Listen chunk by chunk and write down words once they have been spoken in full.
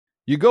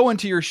You go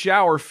into your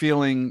shower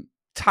feeling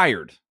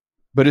tired,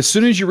 but as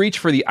soon as you reach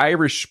for the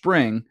Irish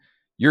Spring,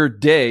 your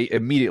day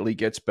immediately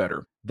gets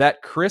better.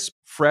 That crisp,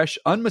 fresh,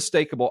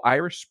 unmistakable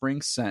Irish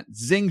Spring scent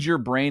zings your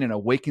brain and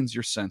awakens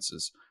your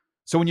senses.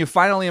 So when you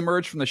finally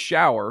emerge from the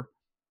shower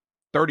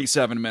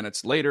 37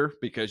 minutes later,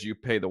 because you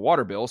pay the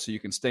water bill so you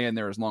can stay in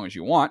there as long as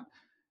you want,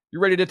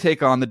 you're ready to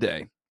take on the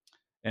day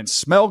and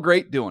smell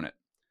great doing it.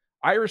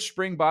 Irish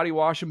Spring Body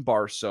Wash and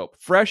Bar Soap.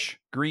 Fresh,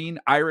 green,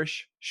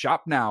 Irish.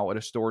 Shop now at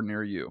a store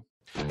near you.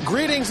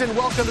 Greetings and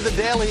welcome to the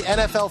daily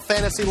NFL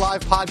Fantasy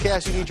Live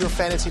podcast. You need your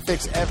fantasy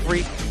fix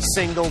every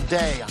single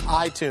day.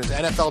 iTunes,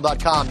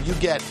 NFL.com. You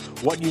get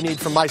what you need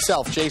from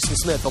myself, Jason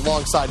Smith,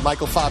 alongside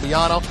Michael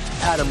Fabiano,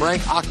 Adam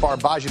Rank, Akbar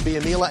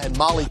Bajabiamila, and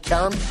Molly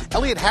Karam.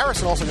 Elliot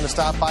Harrison also going to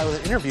stop by with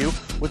an interview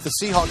with the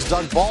Seahawks'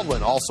 Doug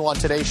Baldwin. Also on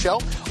today's show,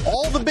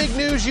 all the big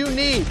news you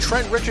need.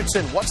 Trent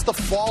Richardson, what's the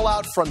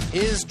fallout from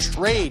his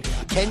trade?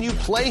 Can you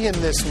play him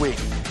this week?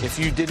 If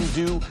you didn't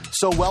do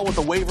so well with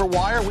the waiver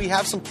wire, we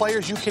have some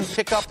players you can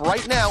pick up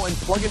right now and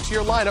plug into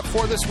your lineup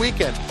for this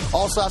weekend.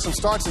 Also have some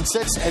starts and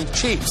sits and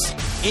Chiefs,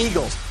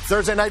 Eagles,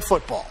 Thursday Night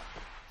Football.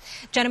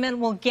 Gentlemen,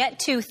 we'll get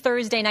to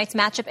Thursday night's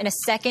matchup in a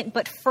second.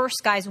 But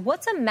first, guys,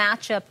 what's a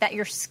matchup that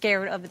you're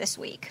scared of this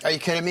week? Are you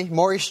kidding me?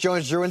 Maurice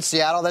Jones-Drew in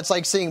Seattle. That's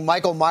like seeing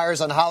Michael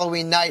Myers on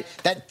Halloween night.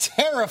 That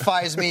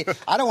terrifies me.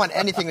 I don't want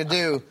anything to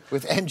do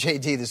with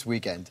MJD this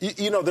weekend.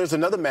 You know, there's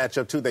another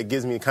matchup, too, that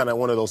gives me kind of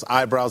one of those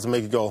eyebrows to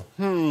make you go,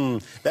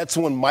 That's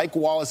when Mike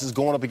Wallace is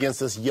going up against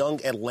this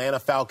young Atlanta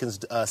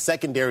Falcons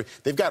secondary.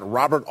 They've got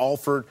Robert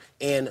Alford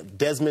and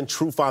Desmond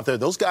Trufant there.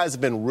 Those guys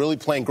have been really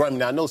playing great.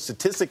 Now, I know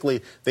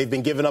statistically they've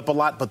been giving up a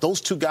lot, but those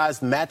two guys,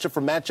 matchup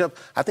for matchup,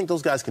 I think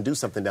those guys can do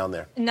something down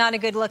there. Not a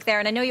good look there.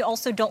 And I know you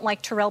also don't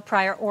like Terrell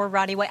Pryor or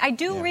Roddy White. I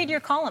do read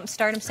your column,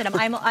 Start 'em, Sit 'em.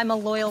 I'm a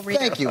loyal reader.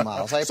 Thank you,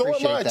 Miles. I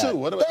appreciate so am I, that.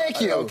 too.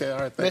 Thank you, okay, all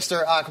right,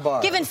 Mr.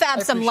 Akbar. Giving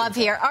Fab some love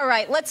here. All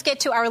right, let's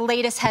get to our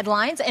latest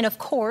headlines. And, of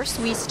course,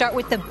 we start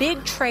with the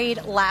big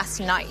trade last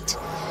night.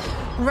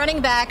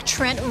 Running back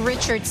Trent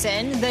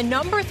Richardson, the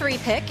number 3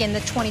 pick in the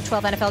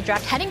 2012 NFL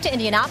Draft, heading to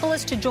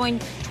Indianapolis to join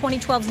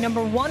 2012's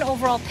number 1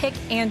 overall pick,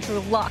 Andrew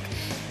Luck.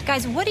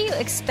 Guys, what do you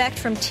expect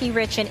from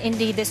T-Rich and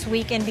Indy this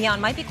week and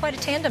beyond? Might be quite a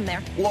tandem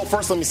there. Well,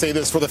 first let me say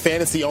this. For the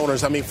fantasy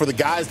owners, I mean, for the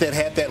guys that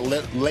had that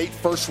late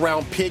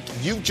first-round pick,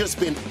 you've just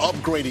been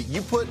upgraded.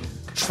 You put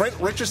Trent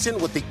Richardson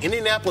with the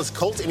Indianapolis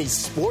Colts, and he's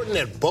sporting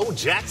that Bo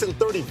Jackson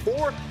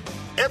 34.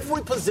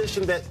 Every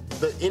position that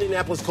the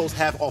Indianapolis Colts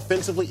have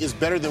offensively is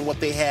better than what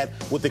they had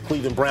with the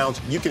Cleveland Browns.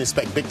 You can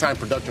expect big-time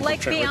production from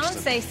Trent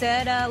Richardson. Like Beyonce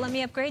said, let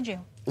me upgrade you.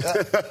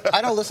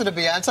 I don't listen to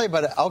Beyonce,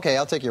 but okay,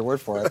 I'll take your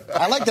word for it.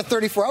 I like the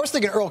 34. I was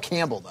thinking Earl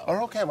Campbell, though.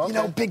 Earl Campbell, okay.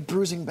 You know, big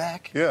bruising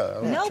back. Yeah.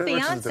 No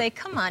Beyonce.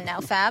 Come on now,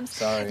 Fabs.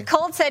 Sorry.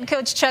 Colts head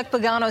coach Chuck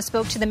Pagano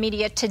spoke to the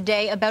media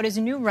today about his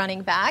new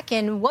running back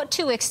and what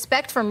to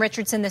expect from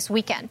Richardson this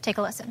weekend. Take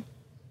a listen.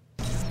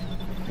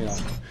 You know,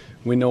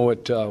 we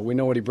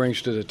know what he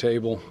brings to the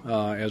table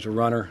as a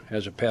runner,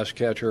 as a pass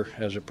catcher,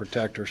 as a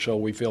protector. So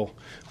we feel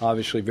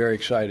obviously very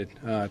excited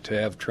to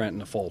have Trent in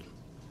the fold.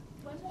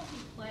 When will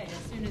he play?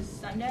 As soon as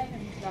Sunday?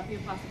 And could that be a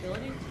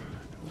possibility?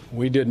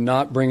 We did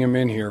not bring him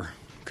in here,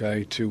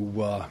 okay,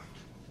 to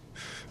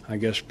I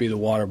guess be the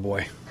water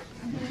boy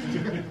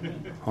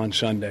on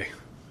Sunday.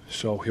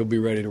 So he'll be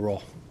ready to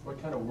roll. What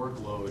kind of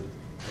workload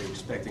are you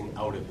expecting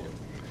out of him?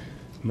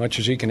 Much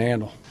as he can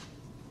handle.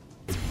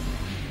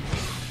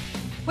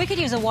 We could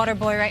use a water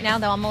boy right now,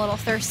 though. I'm a little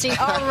thirsty.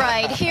 All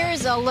right,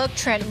 here's a look.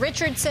 Trent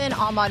Richardson,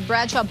 Ahmad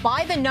Bradshaw,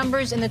 by the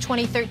numbers in the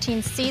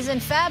 2013 season.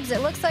 Fabs,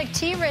 it looks like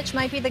T-Rich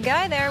might be the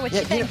guy there. What do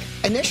you think?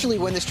 Initially,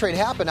 when this trade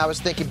happened, I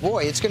was thinking,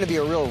 boy, it's going to be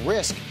a real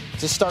risk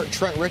to start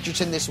Trent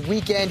Richardson this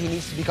weekend. He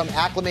needs to become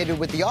acclimated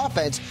with the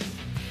offense.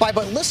 But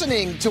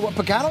listening to what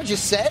Pagano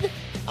just said,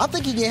 I'm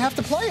thinking you have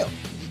to play him.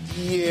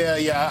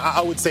 Yeah.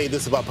 I would say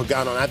this about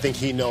Pagano, and I think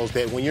he knows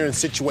that when you're in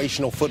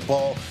situational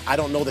football, I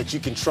don't know that you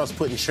can trust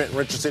putting Trent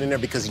Richardson in there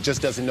because he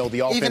just doesn't know the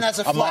offense. Even as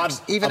a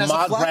flex.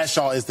 Ahmad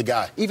Bradshaw is the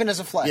guy. Even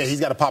as a flex. Yeah, he's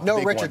got to pop no a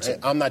big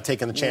Richardson. one. I'm not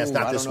taking the chance,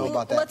 not this week.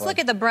 Let's look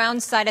at the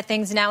Browns side of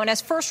things now. And as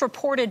first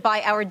reported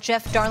by our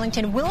Jeff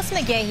Darlington, Willis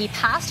McGahee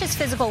passed his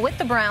physical with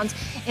the Browns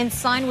and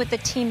signed with the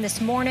team this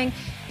morning.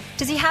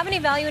 Does he have any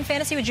value in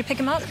fantasy? Would you pick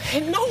him up?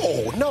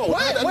 No.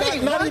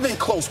 Not even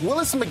close.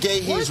 Willis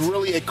McGahee is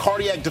really a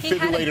cardiac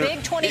defibrillator. He had a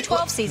big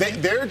 2012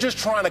 season. They're just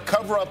trying to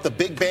cover up the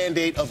big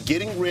Band-Aid of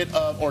getting rid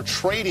of or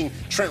trading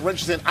Trent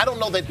Richardson. I don't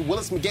know that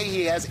Willis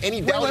McGahee has any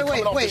value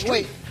coming off the street.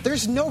 Wait.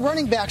 There's no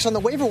running backs on the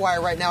waiver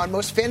wire right now in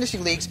most fantasy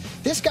leagues.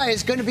 This guy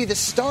is going to be the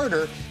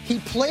starter. He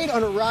played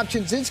under Rob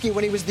Chudzinski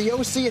when he was the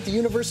OC at the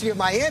University of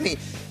Miami.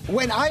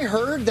 When I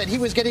heard that he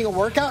was getting a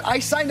workout, I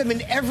signed him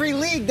in every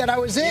league that I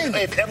was in.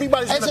 If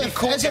everybody's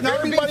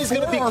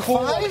going to be cool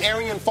on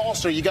Arian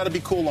Foster, you got to be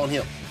cool on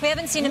him. We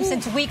haven't seen him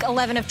since Week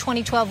 11 of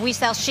 2012. We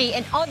shall see.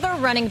 In other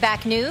running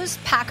back news,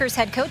 Packers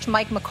head coach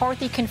Mike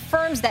McCarthy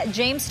confirms that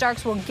James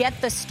Starks will get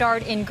the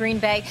start in Green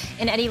Bay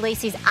in Eddie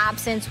Lacy's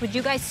absence. Would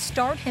you guys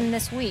start him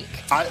this week?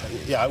 week.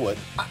 I would.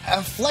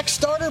 A flex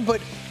starter,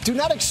 but do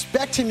not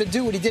expect him to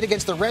do what he did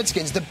against the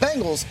Redskins. The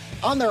Bengals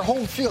on their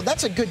home field,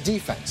 that's a good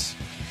defense.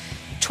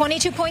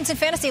 22 points in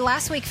fantasy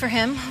last week for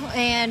him.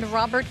 And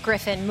Robert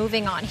Griffin,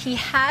 moving on. He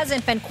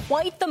hasn't been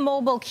quite the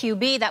mobile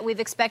QB that we've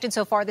expected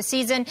so far this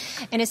season.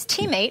 And his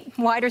teammate,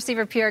 wide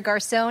receiver Pierre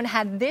Garçon,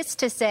 had this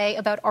to say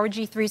about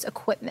RG3's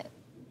equipment.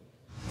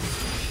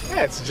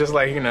 Yeah, it's just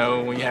like,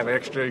 when you have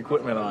extra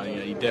equipment on,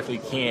 you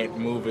definitely can't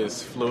move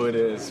as fluid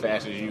as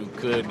fast as you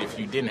could if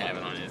you didn't have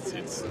it on.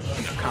 It's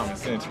common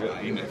sense,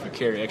 really. If you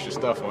carry extra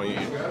stuff on you,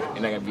 you're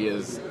not going to be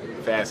as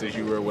fast as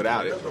you were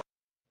without it.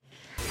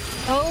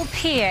 Oh,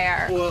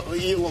 Pierre. Well,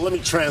 let me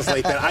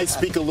translate that. I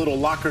speak a little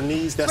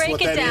Lockernese. That's what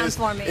that is. Break it down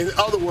for me. In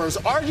other words,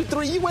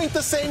 RG3, you ain't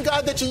the same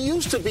guy that you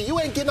used to be. You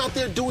ain't getting out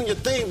there doing your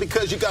thing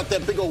because you got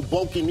that big old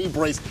bulky knee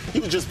brace. He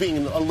was just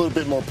being a little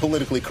bit more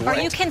politically correct.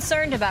 Are you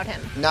concerned about him?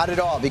 Not at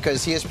all,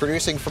 because he is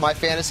producing for my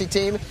fantasy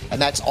team,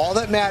 and that's all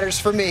that matters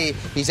for me.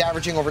 He's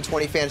averaging over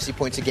 20 fantasy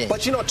points a game.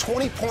 But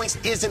 20 points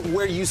isn't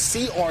where you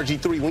see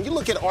RG3. When you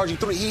look at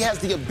RG3, he has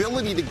the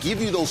ability to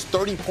give you those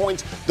 30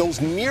 points,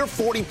 those near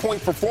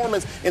 40-point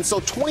performance, and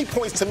so 20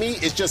 points to me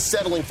is just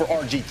settling for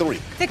RG3.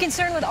 The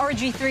concern with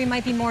RG3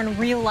 might be more in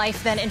real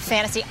life than in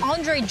fantasy.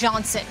 Andre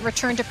Johnson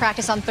returned to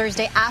practice on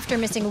Thursday after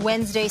missing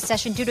Wednesday's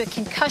session due to a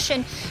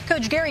concussion.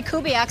 Coach Gary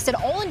Kubiak said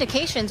all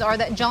indications are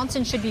that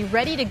Johnson should be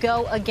ready to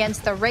go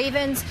against the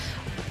Ravens.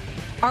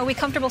 Are we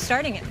comfortable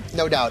starting him?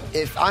 No doubt.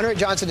 If Andre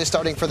Johnson is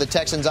starting for the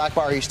Texans,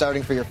 Akbar, he's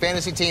starting for your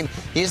fantasy team.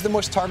 He is the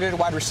most targeted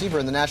wide receiver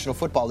in the National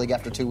Football League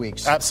after 2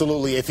 weeks.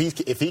 Absolutely. If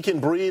he can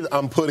breathe,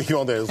 I'm putting him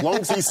on there. As long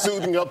as he's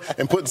suiting up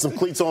and putting some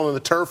cleats on the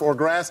turf or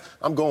grass,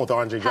 I'm going with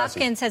Andre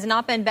Johnson. Hopkins has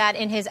not been bad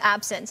in his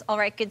absence. All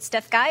right, good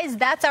stuff, guys.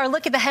 That's our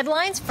look at the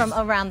headlines from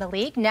around the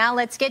league. Now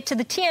let's get to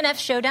the TNF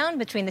showdown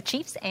between the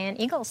Chiefs and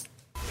Eagles.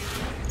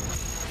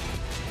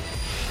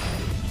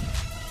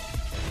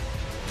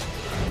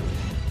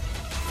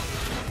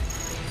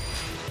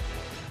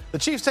 The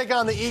Chiefs take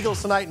on the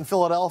Eagles tonight in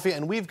Philadelphia,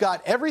 and we've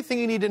got everything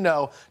you need to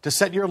know to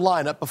set your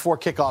lineup before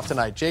kickoff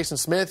tonight. Jason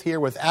Smith here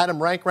with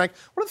Adam Rank. What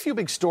are the few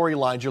big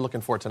storylines you're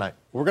looking for tonight?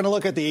 We're going to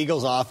look at the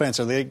Eagles' offense.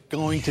 Are they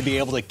going to be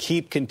able to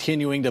keep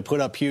continuing to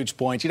put up huge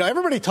points?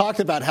 Everybody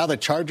talked about how the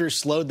Chargers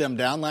slowed them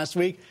down last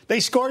week. They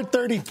scored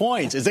 30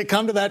 points. Has it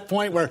come to that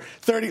point where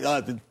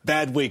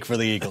bad week for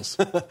the Eagles?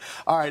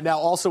 All right. Now,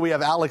 also, we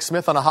have Alex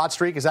Smith on a hot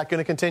streak. Is that going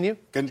to continue?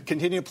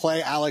 Continue to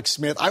play Alex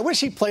Smith. I wish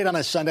he played on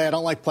a Sunday. I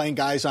don't like playing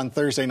guys on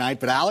Thursday night,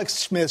 but Alex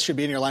Smith should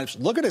be in your lineup.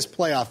 Look at his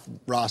playoff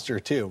roster,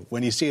 too.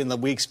 When you see in the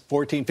weeks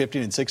 14,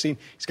 15, and 16,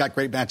 he's got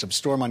great matchups.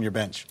 Storm on your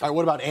bench. All right.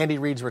 What about Andy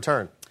Reid's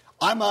return?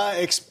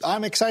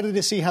 I'm excited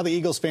to see how the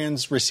Eagles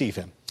fans receive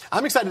him.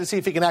 I'm excited to see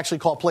if he can actually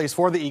call plays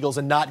for the Eagles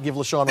and not give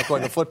LaShawn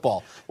McCoy the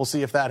football. We'll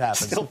see if that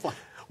happens. Still fun.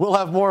 We'll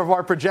have more of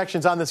our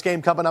projections on this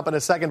game coming up in a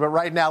second, but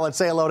right now let's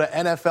say hello to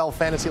NFL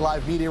Fantasy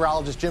Live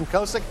meteorologist Jim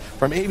Kosick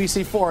from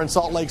ABC4 in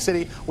Salt Lake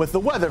City with the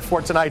weather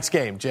for tonight's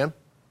game. Jim?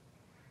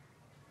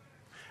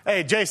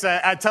 Hey, Jason,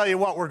 I tell you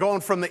what, we're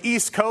going from the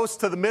East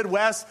Coast to the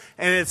Midwest,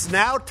 and it's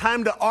now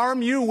time to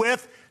arm you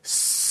with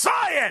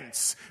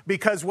science,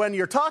 because when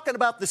you're talking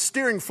about the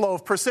steering flow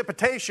of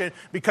precipitation,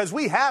 because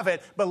we have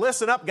it, but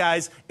listen up,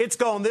 guys, it's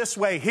going this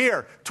way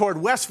here toward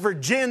West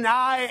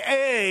Virginia.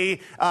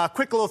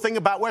 Quick little thing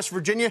about West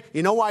Virginia.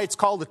 You know why it's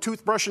called a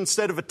toothbrush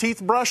instead of a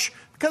teeth brush?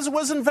 Because it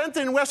was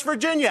invented in West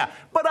Virginia.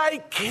 But I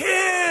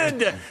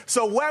kid.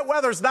 So wet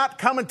weather's not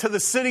coming to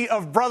the city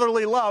of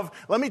brotherly love.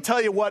 Let me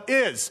tell you what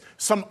is.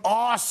 Some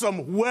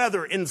awesome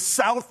weather in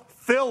South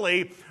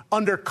Philly.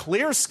 Under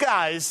clear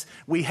skies,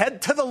 we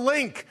head to the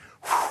Link.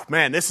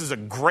 Man, this is a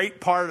great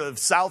part of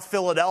South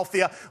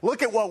Philadelphia.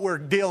 Look at what we're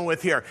dealing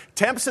with here.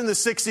 Temps in the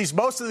 60s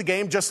most of the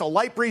game, just a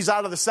light breeze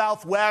out of the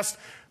southwest.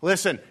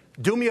 Listen,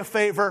 do me a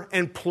favor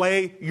and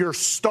play your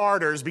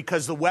starters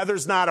because the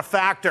weather's not a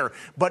factor.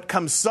 But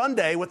come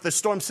Sunday with the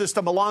storm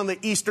system along the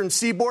eastern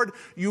seaboard,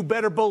 you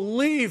better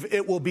believe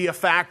it will be a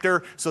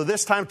factor. So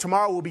this time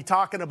tomorrow we'll be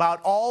talking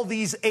about all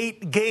these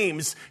 8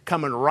 games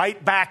coming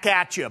right back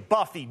at you.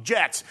 Buffy,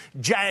 Jets,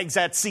 Jags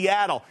at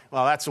Seattle.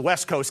 Well, that's a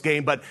West Coast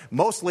game, but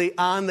mostly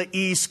on the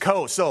East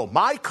Coast. So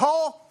my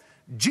call,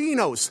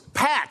 Geno's,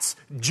 Pat's,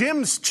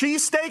 Jim's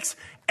Cheesesteaks,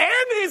 and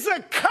he's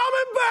a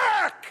coming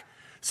back.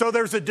 So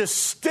there's a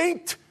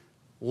distinct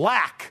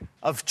lack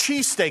of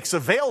cheesesteaks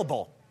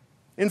available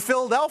in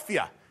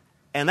Philadelphia.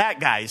 And that,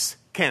 guys,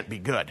 can't be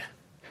good.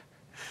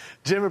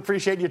 Jim,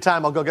 appreciate your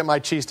time. I'll go get my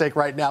cheesesteak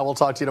right now. We'll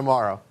talk to you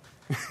tomorrow.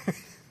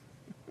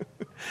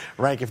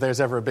 Rank, if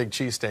there's ever a big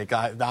cheesesteak,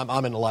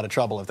 I'm in a lot of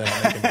trouble if they're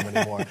not making them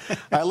anymore. All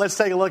right, let's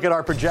take a look at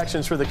our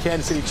projections for the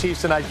Kansas City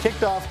Chiefs tonight.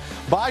 Kicked off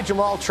by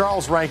Jamal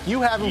Charles. Rank,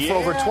 you have him for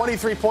over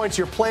 23 points.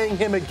 You're playing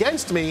him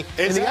against me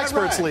in the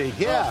Experts League.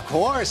 Yeah, of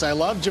course. I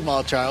love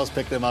Jamal Charles.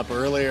 Picked him up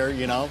earlier,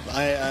 in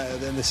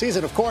the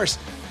season, of course.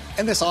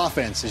 And this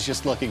offense is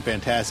just looking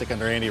fantastic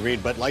under Andy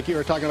Reid. But like you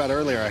were talking about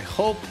earlier, I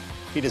hope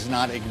he does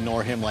not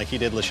ignore him like he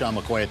did LaShawn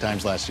McCoy at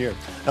times last year.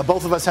 Now,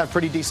 both of us have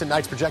pretty decent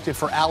nights projected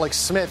for Alex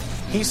Smith.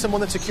 He's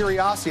someone that's a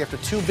curiosity after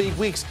 2 big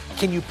weeks.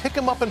 Can you pick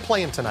him up and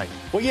play him tonight?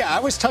 Well, yeah, I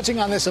was touching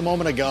on this a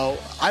moment ago.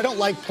 I don't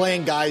like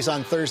playing guys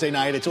on Thursday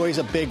night. It's always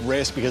a big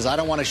risk because I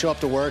don't want to show up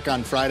to work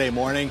on Friday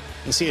morning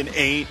and see an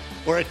 8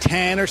 or a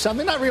 10 or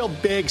something, not real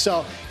big.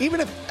 So even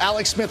if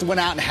Alex Smith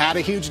went out and had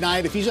a huge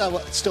night, if you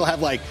still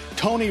have like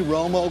Tony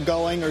Romo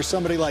going or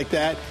somebody like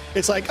that,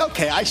 it's like,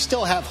 okay, I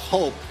still have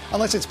hope.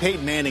 Unless it's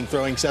Peyton Manning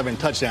throwing 7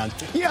 touchdowns,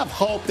 you have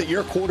hope that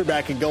your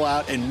quarterback can go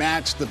out and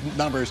match the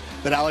numbers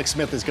that Alex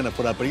Smith is going to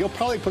put up. But he'll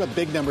probably put up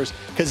big numbers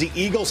because the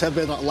Eagles have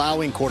been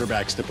allowing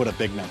quarterbacks to put up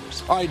big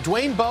numbers. All right,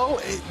 Dwayne Bowe,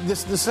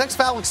 this next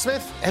for Alex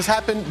Smith has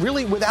happened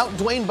really without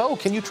Dwayne Bowe.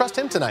 Can you trust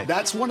him tonight?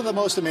 That's one of the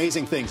most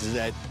amazing things is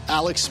that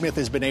Alex Smith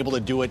has been able to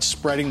do it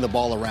spreading the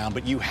ball around.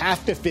 But you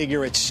have to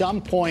figure at some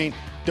point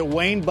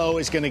Dwayne Bowe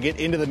is going to get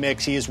into the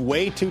mix. He is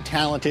way too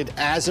talented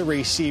as a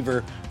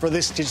receiver for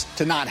this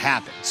to not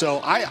happen.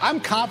 So I'm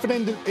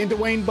confident in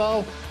Dwayne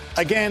Bowe.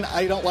 Again,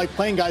 I don't like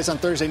playing guys on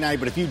Thursday night,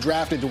 but if you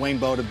drafted Dwayne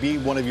Bowe to be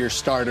one of your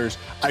starters,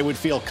 I would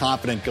feel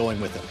confident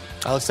going with him.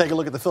 Let's take a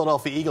look at the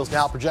Philadelphia Eagles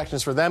now.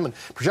 Projections for them, and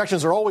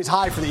projections are always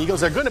high for the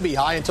Eagles. They're going to be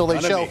high until they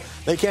show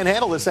they can't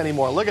handle this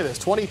anymore. Look at this,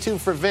 22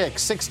 for Vic,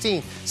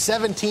 16,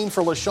 17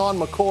 for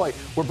LaShawn McCoy.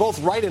 We're both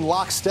right in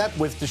lockstep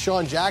with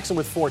Deshaun Jackson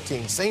with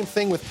 14. Same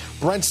thing with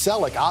Brent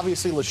Selleck.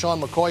 Obviously,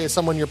 LaShawn McCoy is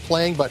someone you're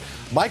playing, but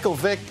Michael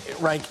Vick,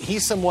 Rank,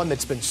 he's someone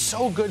that's been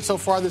so good so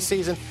far this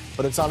season,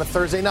 but it's on a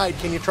Thursday night.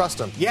 Can you trust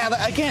him?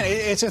 Yeah, again,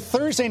 it's a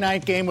Thursday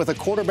night game with a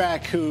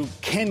quarterback who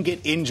can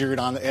get injured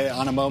on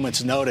a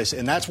moment's notice,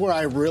 and that's where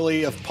I really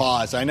have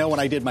paused. I know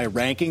when I did my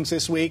rankings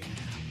this week,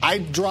 I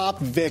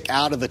dropped Vic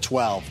out of the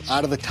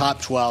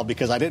top 12,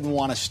 because I didn't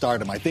want to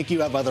start him. I think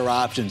you have other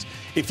options.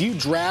 If you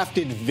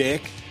drafted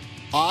Vic,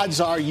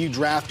 odds are you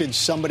drafted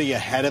somebody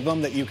ahead of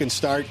him that you can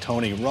start.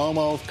 Tony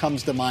Romo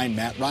comes to mind,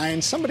 Matt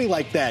Ryan, somebody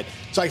like that.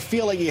 So I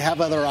feel like you have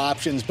other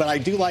options, but I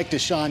do like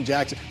Deshaun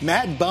Jackson.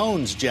 Mad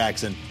Bones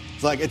Jackson.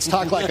 It's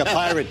Talk Like a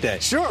Pirate Day.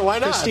 Sure, why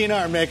not? Christina,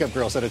 our makeup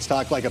girl, said it's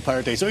Talk Like a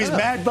Pirate Day. So he's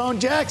Mad Bone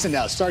Jackson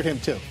now. Start him,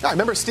 too. Right,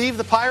 remember Steve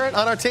the Pirate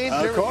on our team?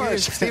 Of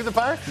course. Steve the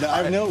Pirate? No,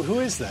 I know. Who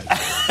is that?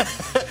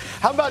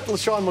 How about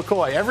LaShawn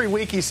McCoy? Every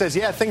week he says,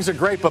 yeah, things are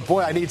great, but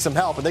boy, I need some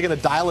help. Are they going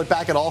to dial it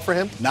back at all for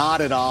him?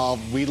 Not at all.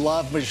 We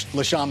love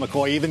LaShawn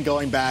McCoy, even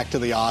going back to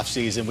the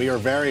offseason. We were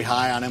very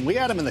high on him. We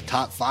had him in the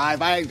top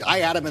 5. I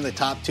had him in the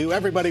top 2.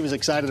 Everybody was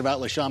excited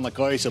about LaShawn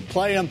McCoy, so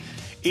play him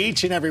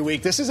each and every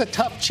week. This is a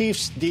tough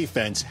Chiefs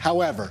defense.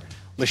 However,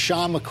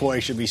 LaShawn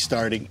McCoy should be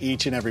starting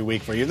each and every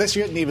week for you. This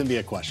shouldn't even be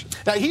a question.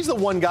 Now, he's the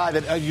one guy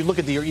that, you look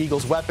at your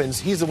Eagles' weapons,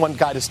 he's the one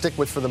guy to stick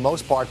with for the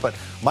most part. But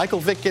Michael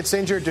Vick gets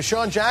injured.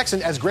 Deshaun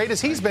Jackson, as great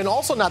as he's been,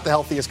 also not the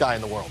healthiest guy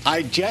in the world.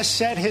 I just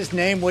said his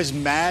name was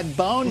Mad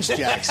Bones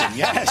Jackson.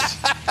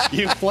 Yes.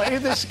 You play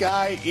this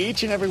guy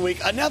each and every week.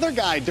 Another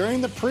guy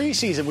during the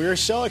preseason. We were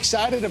so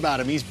excited about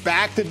him. He's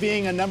back to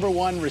being a number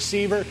 1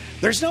 receiver.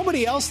 There's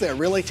nobody else there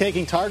really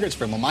taking targets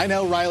from him. I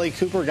know Riley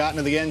Cooper got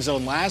into the end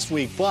zone last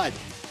week, but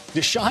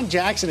Deshaun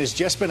Jackson has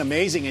just been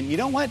amazing. And you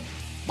know what?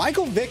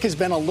 Michael Vick has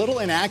been a little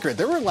inaccurate.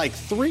 There were like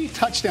 3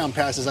 touchdown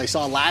passes I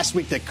saw last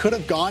week that could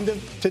have gone to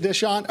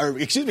Deshaun. Or,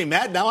 excuse me,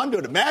 now I'm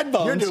doing it. Mad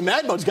Bones. You're doing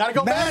Mad Bones. Got to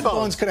go Mad Bones. Mad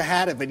Bones could have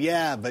had it,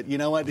 but you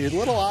know what? He's a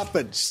little off,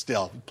 but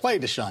still, play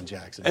Deshaun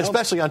Jackson.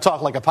 Especially on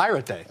Talk Like a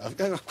Pirate Day.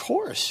 Of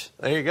course.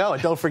 There you go.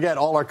 And don't forget,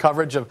 all our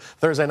coverage of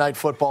Thursday Night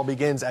Football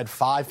begins at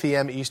 5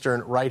 p.m.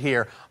 Eastern right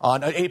here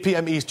on 8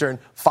 p.m. Eastern,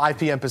 5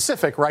 p.m.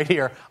 Pacific right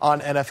here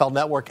on NFL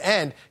Network.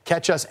 And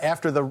catch us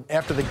after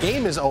the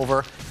game is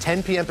over,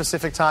 10 p.m.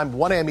 Pacific time,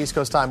 1 a.m. East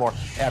Coast time, or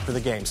after the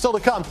game. Still to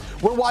come,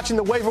 we're watching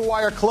the waiver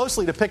wire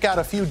closely to pick out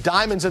a few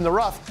diamonds in the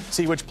rough,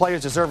 see which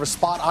players deserve a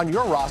spot on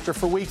your roster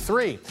for Week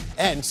 3.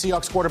 And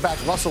Seahawks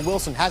quarterback Russell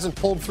Wilson hasn't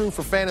pulled through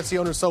for fantasy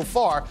owners so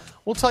far.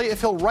 We'll tell you if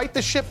he'll right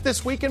the ship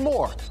this week and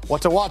more.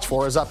 What to watch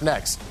for is up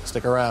next.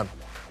 Stick around.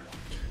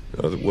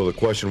 Well, the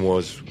question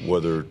was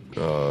whether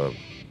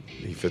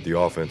he fit the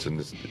offense, and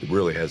it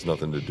really has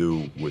nothing to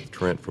do with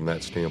Trent from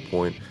that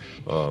standpoint.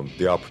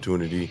 The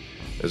opportunity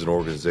as an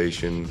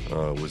organization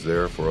was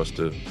there for us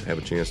to have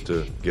a chance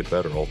to get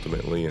better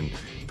ultimately, and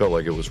felt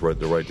like it was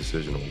the right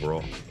decision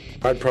overall.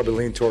 I'd probably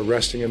lean toward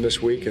resting him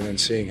this week and then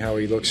seeing how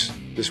he looks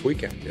this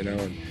weekend,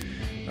 and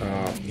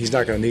he's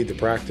not going to need the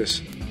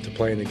practice to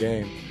play in the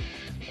game.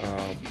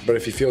 But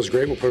if he feels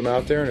great, we'll put him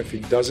out there, and if he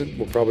doesn't,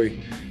 we'll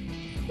probably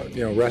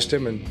rest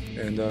him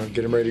and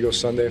get him ready to go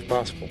Sunday if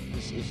possible.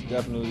 It's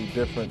definitely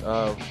different,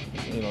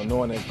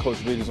 knowing that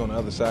Coach Reed is on the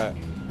other side.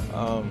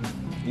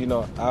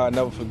 I'll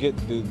never forget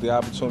the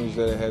opportunities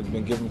that have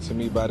been given to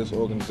me by this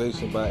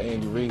organization, by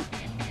Andy Reid.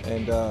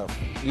 And,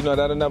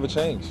 that'll never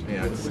change.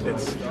 Yeah, it's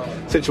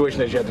a situation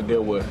that you have to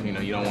deal with. You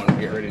don't want to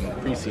get hurt in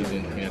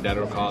preseason.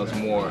 That'll cause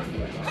more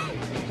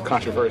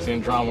controversy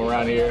and drama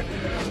around here.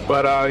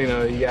 But,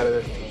 you got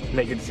to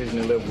make a decision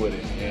to live with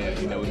it.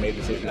 And, we made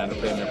the decision not to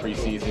play him in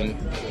preseason.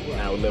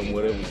 Now we're living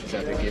with it. We just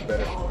have to get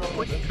better.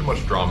 Too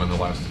much drama in the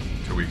last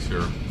 2 weeks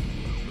here.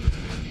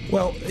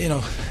 Well,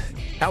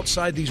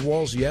 outside these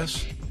walls,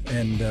 yes.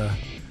 And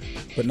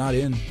but not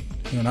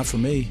not for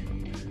me,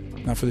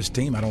 not for this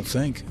team. I don't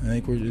think. I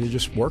think they're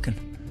just working.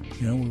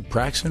 We're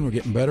practicing. We're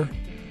getting better.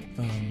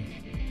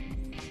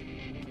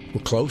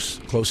 We're close.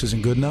 Close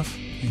isn't good enough.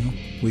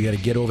 We got to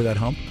get over that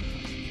hump.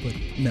 But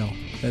no,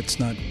 that's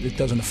not. It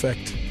doesn't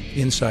affect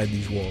inside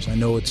these walls. I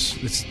know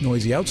it's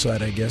noisy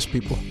outside. I guess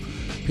people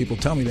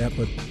tell me that,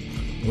 but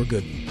we're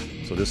good.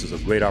 So this is a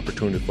great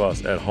opportunity for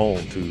us at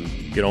home to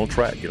get on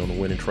track, get on the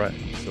winning track.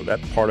 So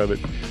that part of it,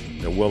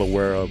 they're well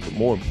aware of. But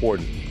more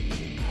important,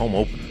 home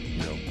opener.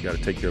 You got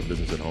to take care of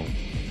business at home.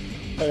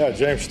 Yeah,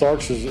 James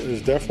Starks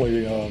is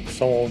definitely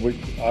someone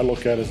I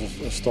look at as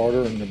a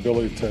starter and the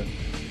ability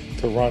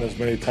to run as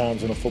many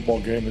times in a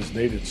football game as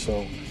needed.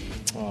 So,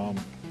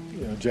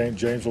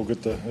 James will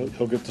get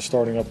the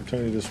starting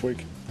opportunity this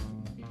week.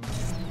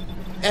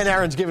 And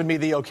Aaron's given me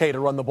the okay to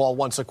run the ball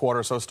once a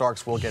quarter, so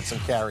Starks will get some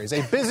carries.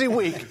 A busy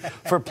week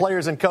for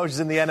players and coaches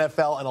in the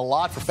NFL, and a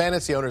lot for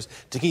fantasy owners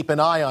to keep an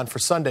eye on for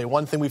Sunday.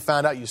 One thing we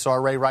found out, you saw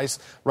Ray Rice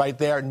right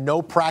there.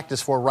 No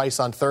practice for Rice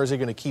on Thursday.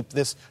 Going to keep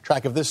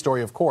track of this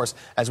story, of course,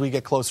 as we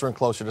get closer and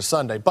closer to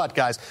Sunday. But,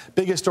 guys,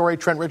 biggest story,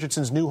 Trent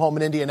Richardson's new home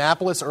in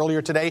Indianapolis.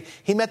 Earlier today,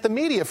 he met the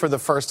media for the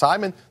first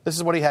time, and this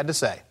is what he had to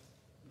say.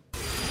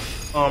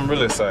 I'm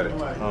really excited.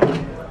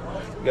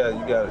 You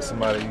got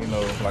somebody,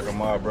 like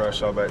Ahmad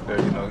Bradshaw back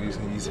there.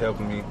 He's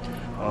helping me,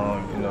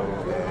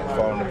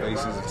 following the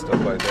bases and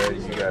stuff like that.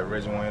 You got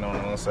Reggie Wayne on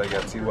the one side, you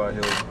got T.Y.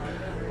 Hill,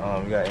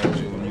 you got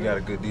Andrew, and you got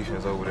a good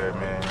defense over there,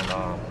 man.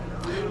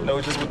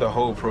 And, just with the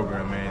whole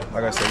program, man.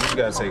 Like I said, we just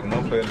got to take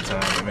one play at a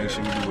time and make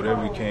sure we do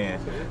whatever we can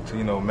to,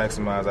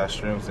 maximize our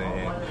strengths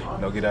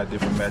and get our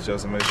different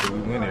matchups and make sure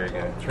we win every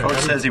game. Coach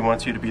says he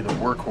wants you to be the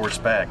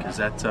workhorse back. Is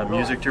that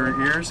music to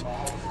your ears?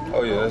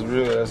 Oh yeah, that's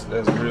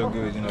real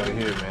good, to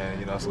hear, man.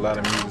 It's a lot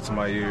of music to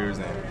my ears,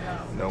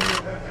 and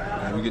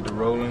when we get to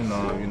rolling,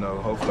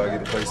 hopefully I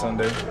get to play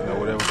Sunday.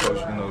 Whatever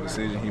coach,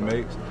 decision he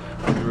makes,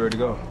 I'll be ready to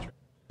go.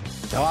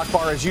 Now,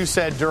 Akbar, as you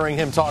said during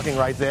him talking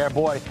right there,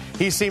 boy,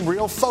 he seemed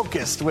real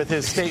focused with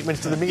his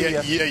statements to the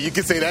media. Yeah, you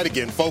can say that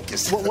again,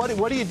 focused.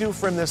 What do you do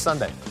for him this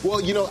Sunday?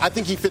 Well, I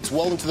think he fits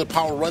well into the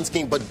power run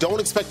scheme, but don't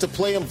expect to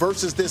play him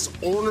versus this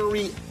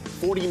ornery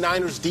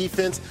 49ers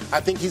defense.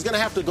 I think he's going to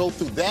have to go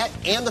through that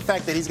and the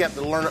fact that he's got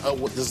to learn,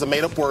 this is a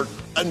made-up word,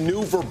 a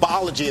new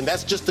verbology, and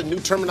that's just the new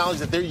terminology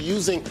that they're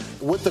using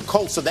with the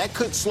Colts. So that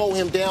could slow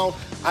him down.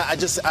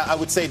 I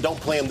would say don't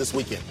play him this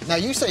weekend. Now,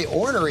 you say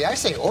ornery. I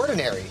say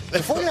ordinary. The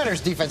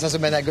 49ers defense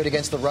hasn't been that good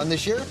against the run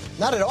this year.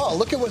 Not at all.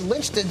 Look at what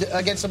Lynch did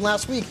against them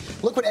last week.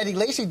 Look what Eddie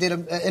Lacy did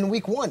in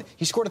week 1.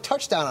 He scored a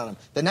touchdown on him.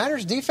 The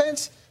Niners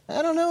defense,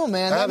 I don't know,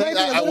 man. That might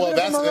be a little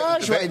bit of a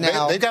mirage right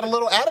now. They've got a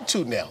little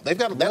attitude now. They've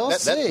got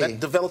that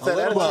developed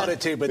that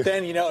attitude. But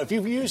then, if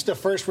you've used a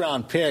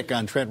first-round pick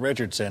on Trent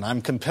Richardson,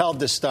 I'm compelled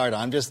to start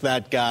him. I'm just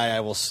that guy. I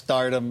will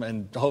start him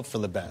and hope for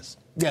the best.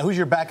 Yeah, who's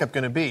your backup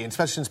going to be? And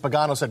especially since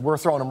Pagano said we're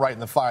throwing him right in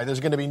the fire. There's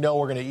going to be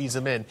we're going to ease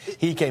him in.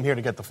 He came here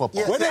to get the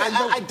football. Yeah,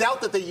 I doubt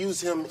that they use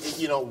him,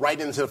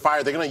 right into the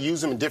fire. They're going to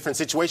use him in different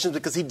situations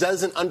because he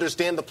doesn't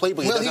understand the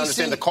playbook. He doesn't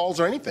understand the calls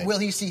or anything. Will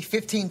he see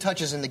 15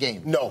 touches in the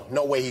game?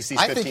 No way he sees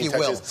 15 touches. I think he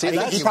will.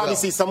 I think he probably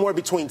sees somewhere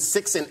between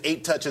 6 and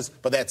 8 touches,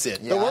 but that's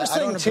it. Yeah,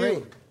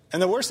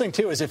 the worst thing,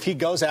 too, is if he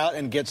goes out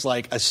and gets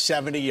like a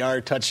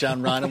 70-yard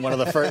touchdown run in one of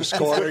the first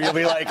quarter, you'll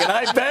be like, and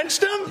I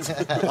benched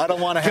him? I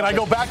don't want to have Can I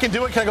go back and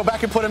do it? Can I go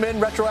back and put him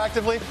in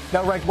retroactively?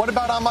 Now, Rank, what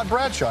about Ahmad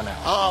Bradshaw now?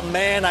 Oh,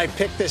 man, I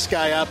picked this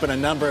guy up in a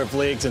number of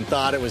leagues and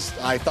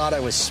I thought I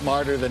was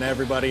smarter than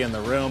everybody in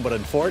the room, but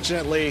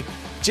unfortunately,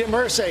 Jim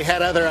Irsay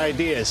had other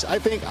ideas.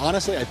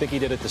 Honestly, I think he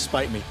did it to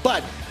spite me.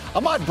 But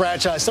Ahmad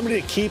Bradshaw is somebody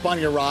to keep on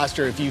your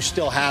roster if you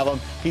still have him.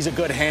 He's a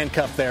good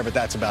handcuff there, but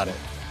that's about it.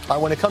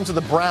 When it comes to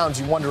the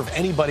Browns, you wonder if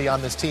anybody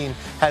on this team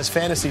has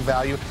fantasy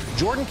value.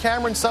 Jordan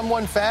Cameron,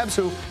 someone, Fabs,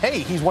 who,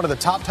 he's one of the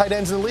top tight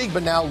ends in the league,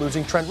 but now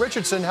losing Trent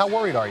Richardson. How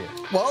worried are you?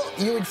 Well,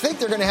 you would think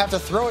they're going to have to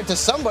throw it to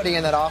somebody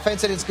in that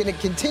offense, and it's going to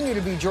continue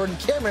to be Jordan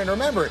Cameron. And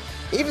remember,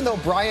 even though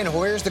Brian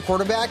Hoyer's the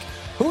quarterback,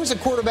 who's a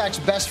quarterback's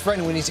best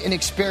friend when he's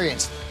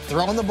inexperienced?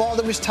 Throwing the ball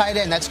to his tight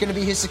end. That's going to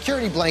be his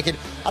security blanket.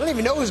 I don't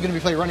even know who's going to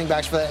be playing running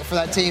backs for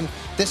that team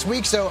this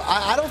week. So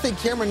I don't think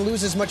Cameron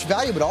loses much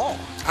value at all.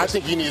 I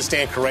think you need to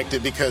stand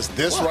corrected because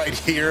this right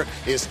here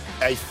is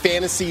a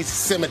fantasy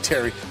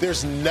cemetery.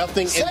 There's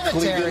nothing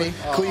in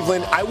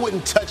Cleveland. I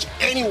wouldn't touch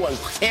anyone.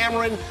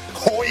 Cameron,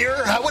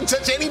 Hoyer, I wouldn't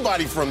touch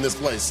anybody from this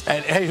place.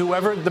 And,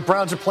 whoever the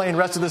Browns are playing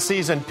rest of the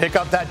season, pick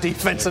up that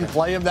defense and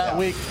play him that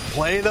week.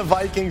 Play the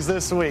Vikings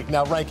this week.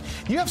 Now, Rank,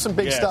 you have some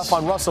big stuff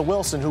on Russell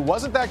Wilson, who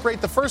wasn't that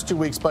great the first 2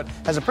 weeks, but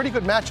has a pretty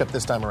good matchup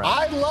this time around.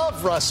 I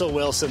love Russell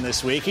Wilson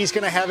this week. He's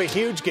going to have a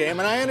huge game,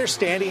 and I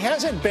understand he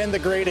hasn't been the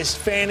greatest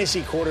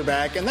fantasy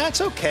quarterback, and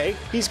that's okay.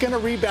 He's going to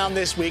rebound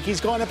this week.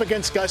 He's going up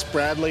against Gus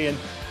Bradley, and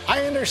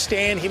I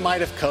understand he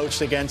might have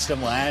coached against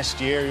him last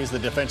year. He was the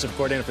defensive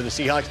coordinator for the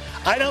Seahawks.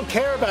 I don't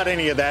care about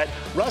any of that.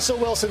 Russell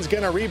Wilson's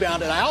going to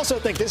rebound, and I also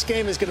think this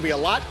game is going to be a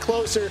lot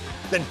closer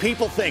than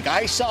people think.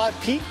 I saw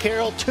Pete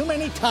Carroll too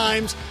many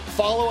times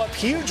follow up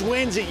huge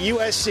wins at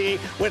USC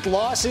with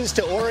losses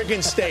to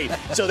Oregon State.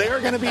 So they are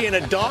going to be in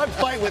a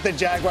dogfight with the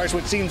Jaguars,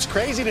 which seems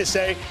crazy to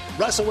say.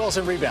 Russell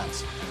Wilson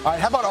rebounds. All right,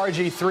 how about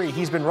RG3?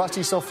 He's been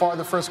rusty so far in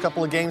the first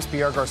couple of games.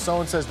 Pierre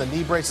Garçon says the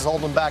knee brace is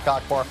holding him back,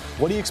 Akbar.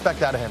 What do you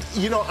expect out of him?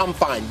 You know, I'm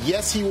fine.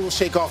 Yes, he will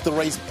shake off the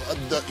rust.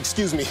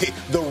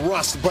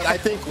 But I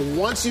think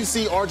once you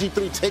see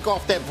RG3 take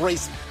off that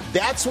brace,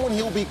 that's when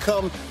he'll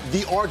become the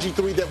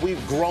RG3 that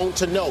we've grown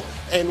to know.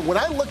 And when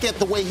I look at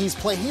the way he's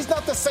playing, he's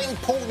not the same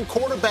potent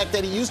quarterback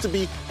that he used to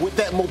be with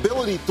that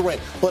mobility threat.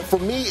 But for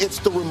me, it's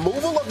the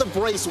removal of the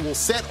brace will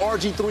set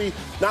RG3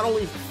 not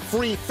only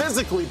free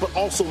physically, but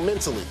also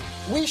mentally.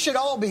 We should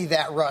all be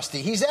that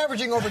rusty. He's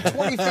averaging over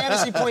 20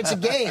 fantasy points a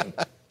game.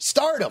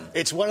 Start him.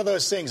 It's one of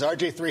those things.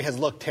 RG3 has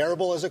looked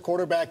terrible as a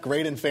quarterback,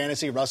 great in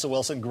fantasy. Russell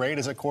Wilson, great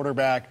as a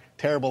quarterback,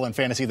 terrible in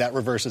fantasy. That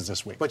reverses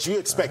this week. But you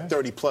expect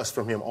 30-plus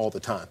from him all the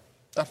time.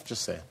 I'm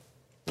just saying.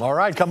 All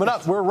right, coming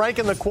up, we're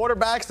ranking the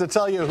quarterbacks to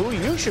tell you who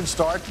you should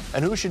start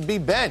and who should be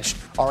benched.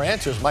 Our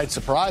answers might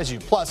surprise you.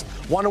 Plus,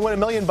 want to win $1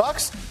 million?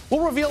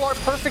 We'll reveal our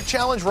perfect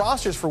challenge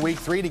rosters for Week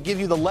 3 to give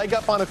you the leg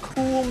up on a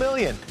cool $1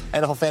 million.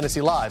 NFL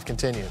Fantasy Live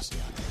continues.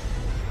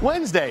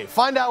 Wednesday,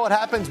 find out what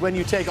happens when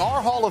you take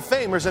our Hall of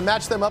Famers and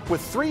match them up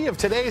with 3 of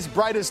today's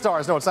brightest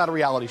stars. No, it's not a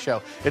reality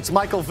show. It's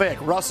Michael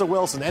Vick, Russell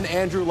Wilson, and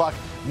Andrew Luck,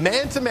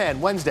 man-to-man,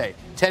 Wednesday,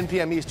 10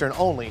 p.m. Eastern,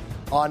 only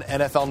on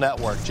NFL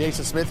Network.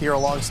 Jason Smith here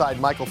alongside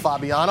Michael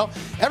Fabiano.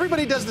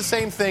 Everybody does the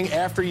same thing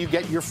after you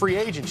get your free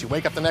agents. You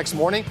wake up the next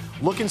morning,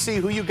 look and see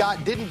who you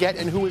got, didn't get,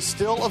 and who is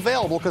still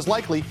available, because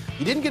likely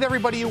you didn't get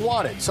everybody you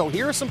wanted. So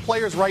here are some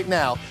players right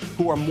now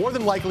who are more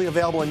than likely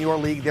available in your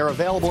league. They're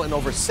available in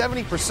over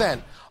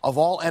 70% of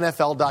all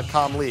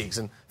NFL.com leagues.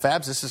 And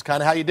Fabs, this is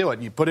kind of how you do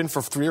it. You put in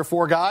for 3 or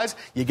 4 guys,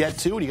 you get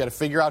 2, and you got to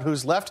figure out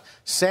who's left.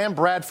 Sam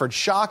Bradford,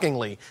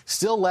 shockingly,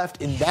 still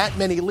left in that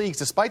many leagues,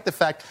 despite the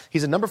fact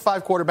he's a number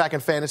 5 quarterback in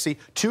fantasy,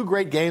 2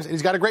 great games, and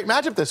he's got a great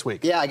matchup this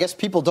week. Yeah, I guess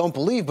people don't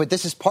believe, but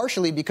this is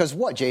partially because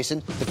what,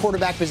 Jason? The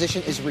quarterback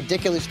position is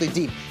ridiculously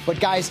deep. But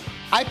guys,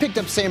 I picked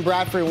up Sam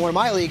Bradford in one of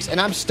my leagues,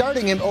 and I'm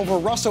starting him over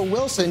Russell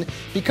Wilson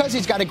because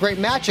he's got a great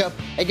matchup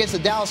against the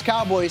Dallas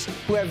Cowboys,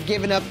 who have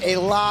given up a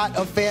lot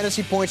of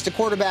fantasy points to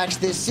quarterbacks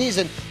this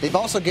season. They've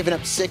also given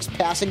up 6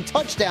 passing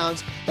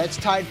touchdowns. That's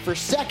tied for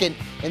second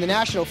in the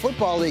National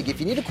Football League. If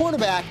you need a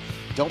quarterback,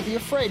 don't be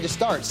afraid to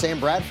start Sam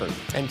Bradford.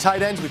 And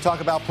tight ends, we talk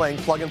about playing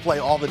plug and play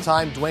all the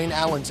time. Dwayne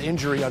Allen's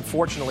injury,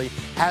 unfortunately,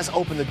 has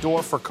opened the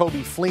door for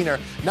Coby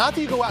Fleener. Not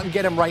that you go out and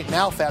get him right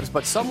now, Fabs,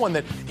 but someone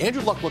that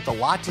Andrew Luck looked a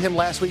lot to him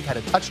last week, had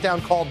a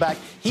touchdown called back.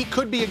 He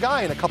could be a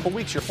guy in a couple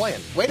weeks you're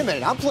playing. Wait a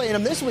minute, I'm playing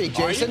him this week,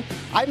 Jason.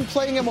 I'm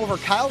playing him over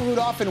Kyle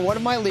Rudolph in one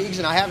of my leagues,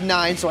 and I have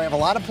 9, so I have a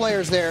lot of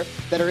players there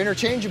that are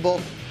interchangeable.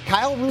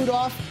 Kyle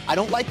Rudolph, I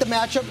don't like the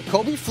matchup.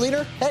 Coby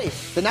Fleener, hey,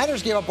 the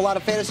Niners gave up a lot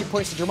of fantasy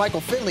points to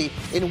Jermichael Finley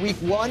in Week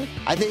 1.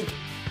 I think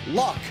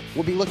Luck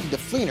will be looking to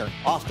Fleener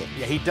often.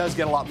 Yeah, he does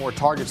get a lot more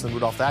targets than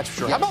Rudolph, that's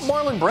for sure. Yes. How about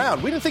Marlon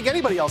Brown? We didn't think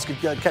anybody else could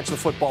catch the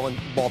football in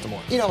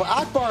Baltimore. You know,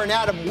 Akbar and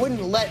Adam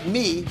wouldn't let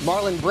me,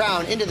 Marlon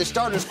Brown, into the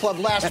starters club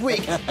last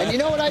week. And you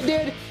know what I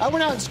did? I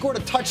went out and scored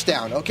a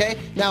touchdown, okay?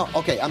 Now,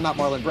 okay, I'm not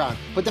Marlon Brown.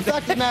 But the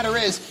fact of the matter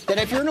is that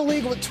if you're in a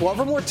league with 12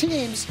 or more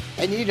teams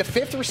and you need a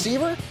 5th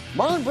receiver,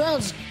 Marlon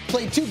Brown's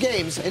played 2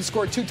 games and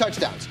scored 2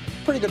 touchdowns.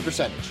 Pretty good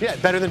percentage. Yeah,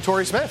 better than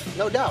Torrey Smith.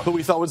 No doubt. Who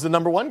we thought was the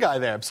number 1 guy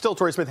there. Still,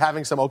 Torrey Smith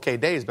having some okay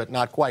days, but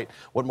not quite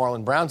what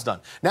Marlon Brown's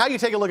done. Now you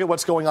take a look at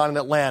what's going on in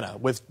Atlanta.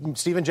 With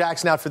Steven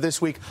Jackson out for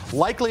this week,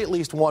 likely at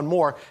least one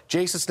more.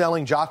 Jason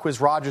Snelling,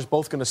 Jacquizz Rodgers,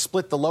 both going to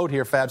split the load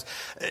here, Fabs.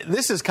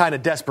 This is kind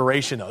of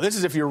desperation, though. This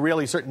is if you're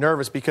really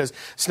nervous, because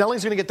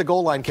Snelling's going to get the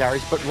goal line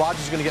carries, but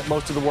Rodgers is going to get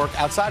most of the work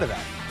outside of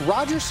that.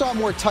 Rodgers saw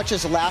more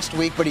touches last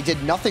week, but he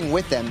did nothing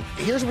with them.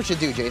 Here's what you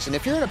do, Jason.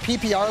 If you're in a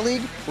PPR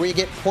league where you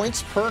get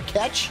points per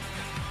catch,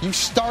 you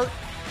start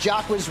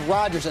Jacquizz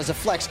Rodgers as a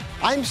flex.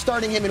 I'm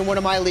starting him in one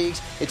of my leagues.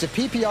 It's a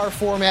PPR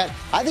format.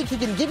 I think he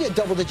can give you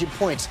double-digit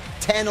points,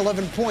 10,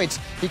 11 points,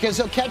 because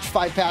he'll catch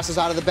 5 passes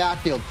out of the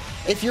backfield.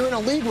 If you're in a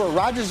league where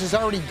Rodgers is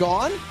already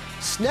gone,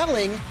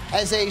 Snelling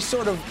as a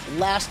sort of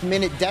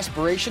last-minute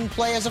desperation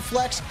play as a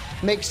flex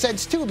makes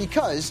sense, too,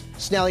 because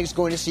Snelling's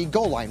going to see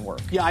goal line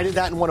work. Yeah, I did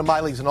that in one of my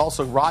leagues, and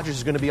also Rodgers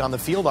is going to be on the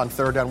field on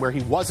 3rd down where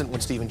he wasn't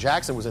when Steven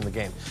Jackson was in the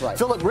game. Right.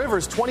 Phillip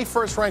Rivers,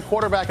 21st-ranked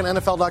quarterback in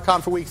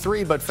NFL.com for Week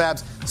 3, but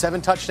Fabs, 7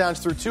 touchdowns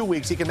through 2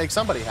 weeks. He can make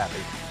somebody happy.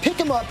 Pick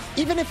him up,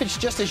 even if it's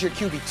just as your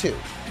QB2,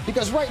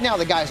 because right now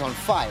the guy's on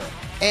fire.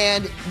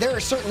 And there are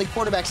certainly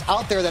quarterbacks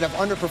out there that have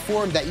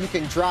underperformed that you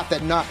can drop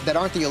that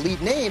aren't the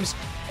elite names.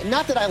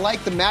 Not that I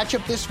like the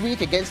matchup this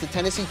week against the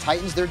Tennessee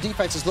Titans. Their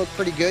defense has looked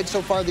pretty good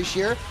so far this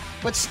year.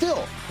 But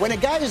still, when a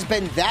guy has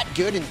been that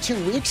good in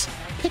 2 weeks,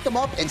 pick him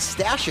up and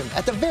stash him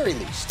at the very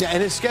least. Yeah,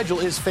 and his schedule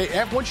is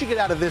once you get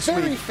out of this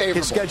very week, favorable.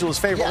 His schedule is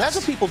favorable. Yes. That's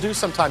what people do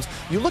sometimes.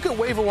 You look at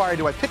waiver wire,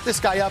 do I pick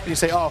this guy up? And you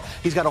say, oh,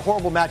 he's got a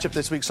horrible matchup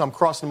this week, so I'm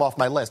crossing him off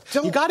my list.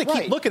 You got to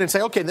keep looking and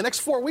say, okay, the next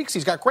 4 weeks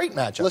he's got great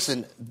matchups.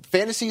 Listen,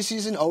 fantasy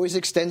season always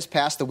extends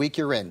past the week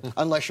you're in,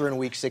 unless you're in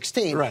week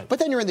 16. Right. But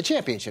then you're in the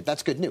championship.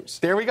 That's good news.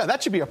 There we go.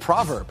 That should be a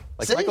proverb.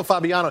 Like See? Michael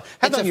Fabiano.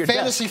 It's a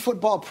fantasy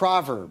football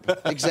proverb.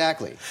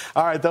 Exactly.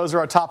 All right, those are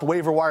our top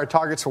waiver wire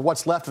targets for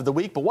what's left of the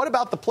week. But what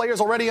about the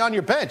players already on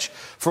your bench?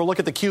 For a look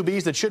at the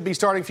QBs that should be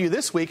starting for you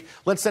this week,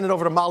 let's send it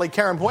over to Molly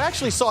Karam, who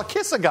actually saw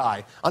Kiss a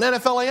Guy on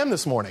NFL AM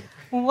this morning.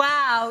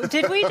 Wow.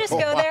 Did we just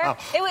go there?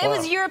 It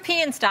was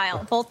European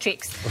style, both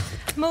cheeks.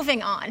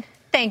 Moving on.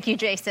 Thank you,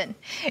 Jason.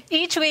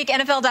 Each week,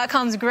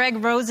 NFL.com's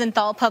Greg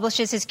Rosenthal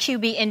publishes his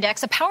QB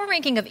Index, a power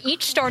ranking of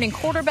each starting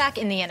quarterback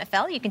in the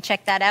NFL. You can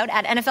check that out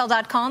at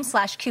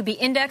NFL.com/QB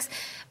Index.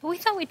 But we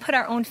thought we'd put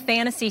our own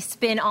fantasy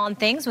spin on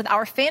things with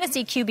our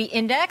Fantasy QB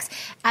Index.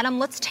 Adam,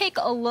 let's take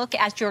a look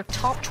at your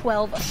top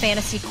 12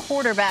 fantasy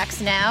quarterbacks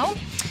now.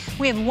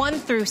 We have 1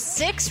 through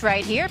 6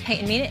 right here.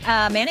 Peyton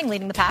Manning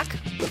leading the pack.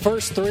 The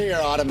first 3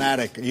 are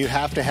automatic. You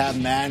have to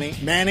have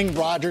Manning,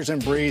 Rodgers,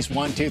 and Breeze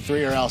 1, 2,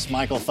 3, or else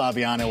Michael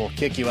Fabiano will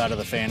kick you out of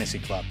the fantasy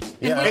club.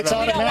 Yeah, it's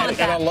automatic.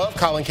 And I love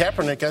Colin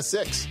Kaepernick at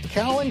 6.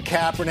 Colin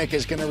Kaepernick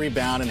is going to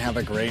rebound and have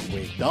a great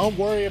week. Don't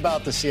worry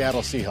about the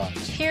Seattle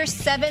Seahawks. Here's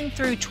 7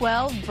 through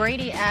 12.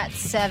 Brady at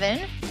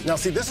 7. Now,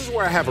 see, this is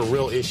where I have a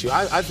real issue.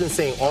 I've been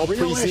saying all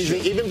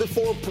preseason, even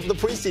before the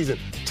preseason,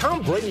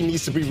 Tom Brady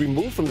needs to be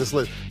removed from this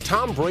list.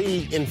 Tom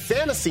Brady in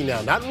fantasy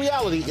now, not in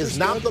reality, is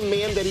not the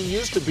man that he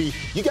used to be.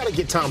 You got to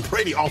get Tom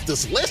Brady off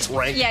this list,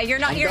 right? Yeah, you're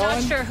not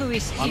sure who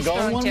he's I'm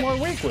going one to. more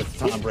week with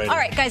Tom Brady. All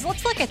right, guys,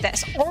 let's look at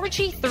this.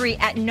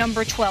 RG3 at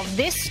number 12.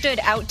 This stood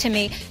out to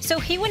me. So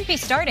he wouldn't be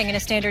starting in a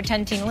standard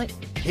 10-team league.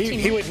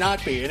 He would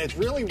not be, and it's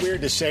really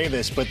weird to say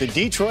this, but the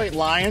Detroit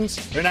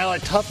Lions are now a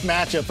tough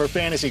matchup for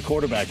fantasy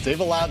quarterbacks. They've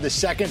allowed the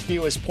second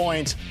fewest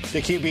points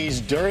to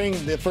QBs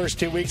during the first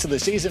 2 weeks of the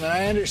season, and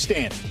I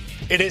understand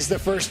it is the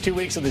first 2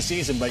 weeks of the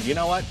season, but you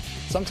know what?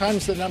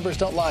 Sometimes the numbers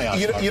don't lie.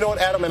 You know what,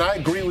 Adam, and I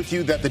agree with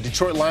you that the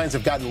Detroit Lions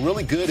have gotten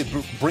really good at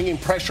bringing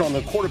pressure on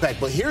the quarterback,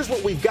 but here's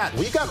what we've got.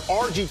 We've got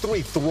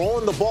RG3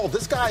 throwing the ball.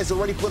 This guy has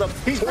already put up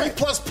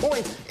 20-plus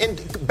points in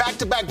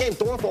back-to-back games,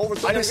 throwing for over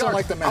 300 yards.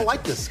 Like the man. I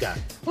like this guy.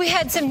 We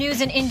had some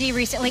news in Indy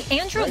recently.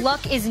 Andrew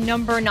Luck is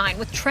number 9.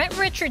 With Trent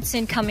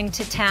Richardson coming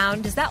to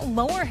town, does that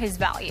lower his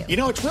value? You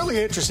know, it's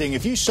really interesting.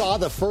 If you saw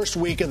the first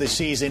week of the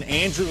season,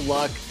 Andrew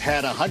Luck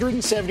had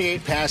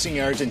 178 passing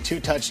yards and 2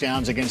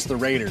 touchdowns against the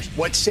Raiders.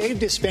 What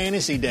saved his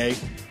fantasy day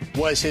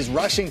was his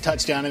rushing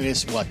touchdown and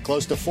his,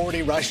 close to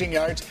 40 rushing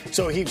yards.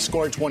 So he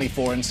scored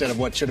 24 instead of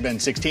what should have been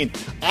 16.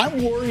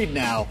 I'm worried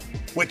now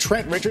with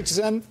Trent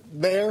Richardson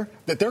there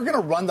that they're going to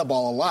run the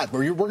ball a lot.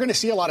 We're going to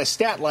see a lot of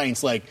stat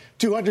lines like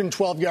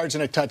 212 yards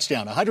and a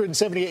touchdown,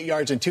 178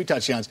 yards and 2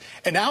 touchdowns.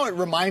 And now it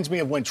reminds me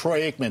of when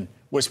Troy Aikman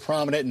was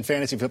prominent in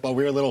fantasy football.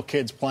 We were little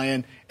kids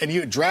playing, and you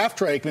would draft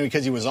Troy Aikman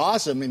because he was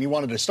awesome and you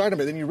wanted to start him,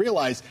 but then you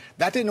realize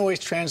that didn't always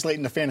translate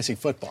into fantasy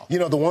football. You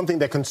know, the one thing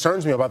that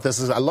concerns me about this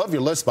is, I love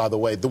your list, by the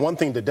way. The one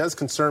thing that does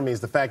concern me is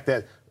the fact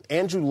that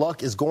Andrew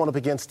Luck is going up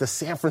against the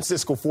San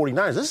Francisco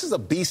 49ers. This is a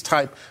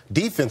beast-type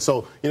defense.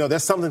 So, you know,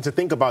 that's something to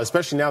think about,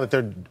 especially now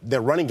that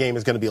their running game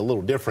is going to be a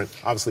little different,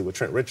 obviously, with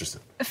Trent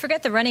Richardson.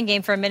 Forget the running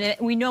game for a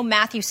minute. We know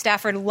Matthew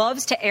Stafford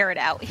loves to air it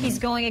out. He's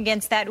going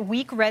against that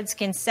weak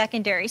Redskins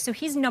secondary, so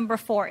he's number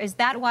 4. Is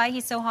that why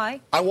he's so high?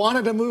 I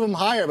wanted to move him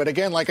higher, but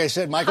again, like I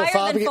said, Michael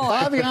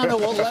Fabiano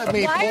won't let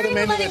me put him into the top 3. Why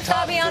are you letting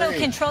Fabiano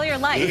control your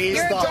life?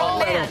 You're a grown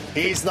man.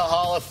 He's the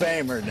Hall of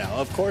Famer now.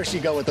 Of course you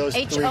go with those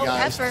 3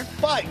 guys.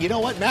 But you know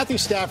what? Matthew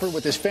Stafford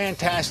with this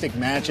fantastic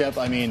matchup,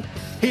 I mean,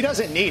 he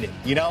doesn't need it,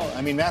 you know?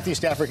 I mean, Matthew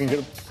Stafford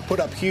can put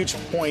up huge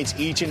points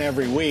each and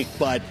every week,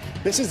 but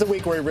this is the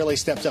week where he really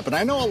steps up. And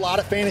I know a lot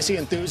of fantasy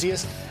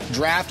enthusiasts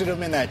drafted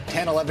him in that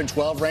 10, 11,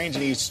 12 range,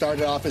 and he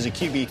started off as a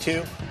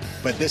QB2.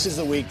 But this is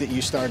the week that you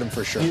start him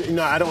for sure. You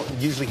know, I don't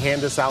usually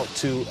hand this out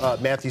to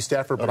Matthew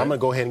Stafford, but I'm going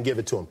to go ahead and give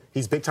it to him.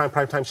 He's big time,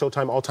 prime time,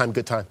 showtime, all time,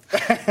 good time.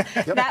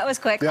 Yep. That was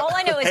quick. All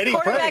I know is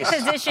quarterback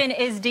position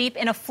is deep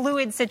in a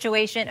fluid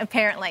situation,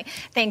 apparently.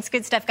 Thanks.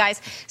 Good stuff,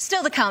 guys.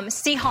 Still to come,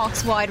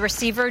 Seahawks wide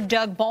receiver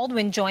Doug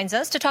Baldwin joins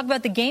us to talk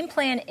about the game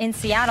plan in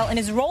Seattle and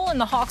his role in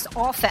the Hawks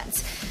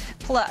offense.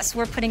 Plus,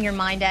 we're putting your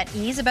mind at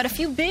ease about a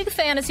few big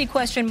fantasy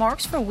question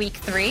marks for Week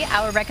 3.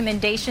 Our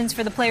recommendations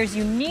for the players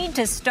you need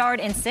to start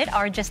and sit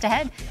are just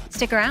ahead.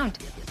 Stick around.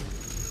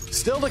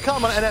 Still to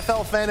come on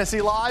NFL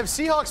Fantasy Live,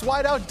 Seahawks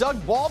wideout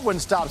Doug Baldwin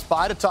stops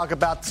by to talk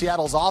about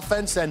Seattle's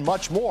offense and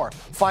much more.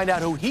 Find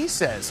out who he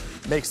says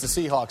makes the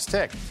Seahawks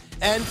tick.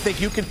 And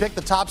think you can pick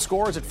the top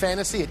scorers at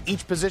fantasy at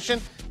each position?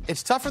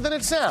 It's tougher than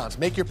it sounds.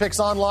 Make your picks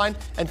online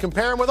and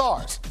compare them with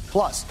ours.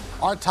 Plus,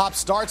 our top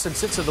starts and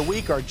sits of the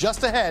week are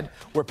just ahead.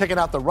 We're picking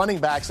out the running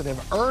backs that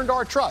have earned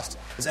our trust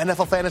as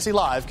NFL Fantasy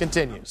Live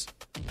continues.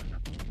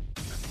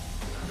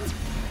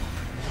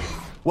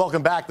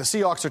 Welcome back. The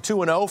Seahawks are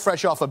 2-0,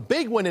 fresh off a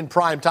big win in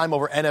prime time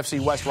over NFC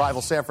West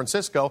rival San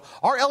Francisco.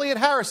 Our Elliot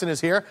Harrison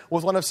is here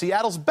with one of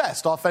Seattle's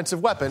best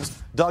offensive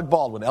weapons, Doug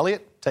Baldwin.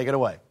 Elliot, take it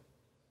away.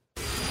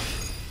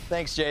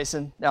 Thanks,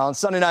 Jason. Now, on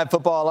Sunday Night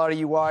Football, a lot of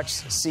you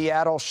watched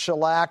Seattle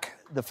shellac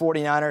the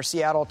 49ers.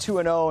 Seattle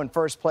 2-0 in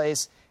first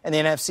place in the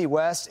NFC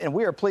West. And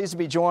we are pleased to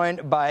be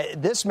joined by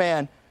this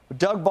man,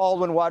 Doug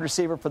Baldwin, wide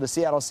receiver for the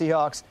Seattle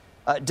Seahawks.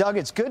 Doug,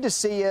 it's good to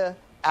see you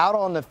out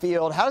on the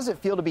field. How does it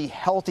feel to be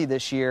healthy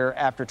this year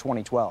after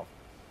 2012?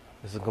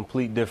 It's a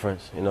complete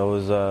difference. You know, it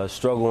was a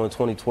struggle in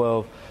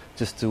 2012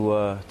 just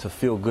to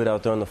feel good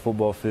out there on the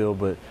football field,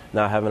 but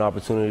now having an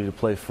opportunity to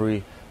play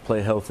free,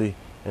 play healthy,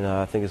 and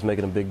I think it's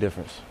making a big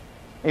difference.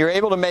 You're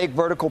able to make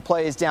vertical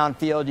plays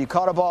downfield. You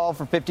caught a ball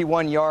for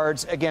 51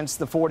 yards against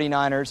the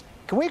 49ers.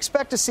 Can we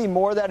expect to see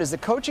more of that? Is the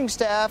coaching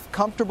staff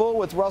comfortable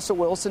with Russell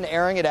Wilson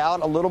airing it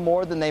out a little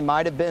more than they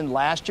might have been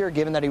last year,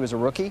 given that he was a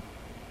rookie?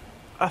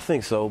 I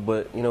think so,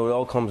 but, you know, it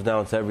all comes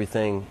down to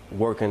everything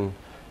working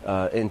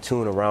in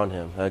tune around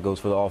him. That goes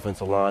for the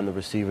offensive line, the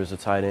receivers, the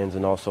tight ends,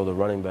 and also the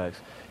running backs.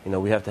 You know,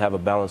 we have to have a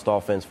balanced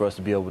offense for us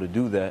to be able to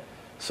do that.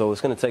 So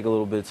it's going to take a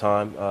little bit of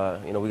time.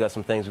 You know, we got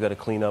some things we got to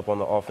clean up on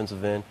the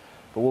offensive end,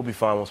 but we'll be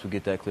fine once we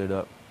get that cleared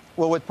up.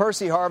 Well, with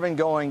Percy Harvin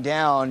going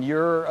down,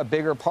 you're a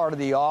bigger part of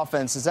the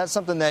offense. Is that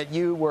something that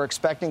you were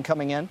expecting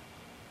coming in?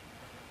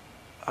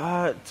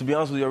 To be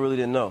honest with you, I really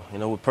didn't know. You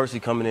know, with Percy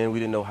coming in, we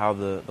didn't know how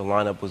the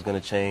lineup was going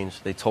to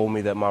change. They told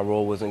me that my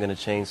role wasn't going to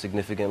change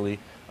significantly,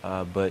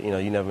 but, you know,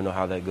 you never know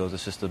how that goes.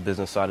 It's just the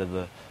business side of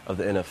the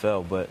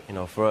NFL. But, you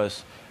know, for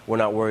us, we're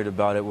not worried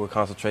about it. We're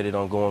concentrated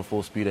on going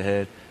full speed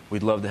ahead.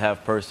 We'd love to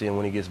have Percy, and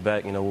when he gets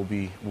back, you know, we'll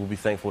be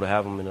thankful to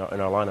have him in our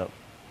lineup.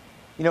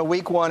 You know,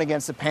 week one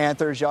against the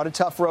Panthers, you had a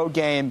tough road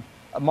game.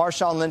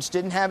 Marshawn Lynch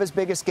didn't have his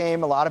biggest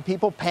game. A lot of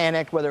people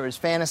panicked, whether it was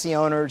fantasy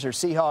owners or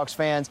Seahawks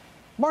fans.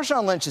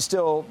 Marshawn Lynch is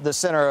still the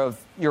center of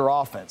your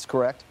offense,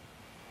 correct?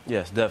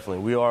 Yes,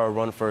 definitely. We are a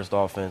run-first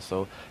offense,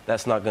 so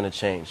that's not going to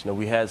change. You know,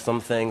 we had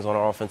some things on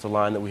our offensive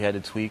line that we had to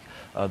tweak.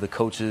 The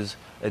coaches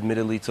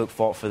admittedly took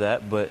fault for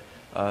that, but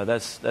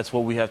that's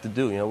what we have to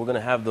do. You know, we're going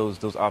to have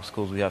those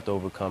obstacles we have to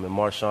overcome. And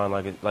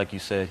Marshawn, like you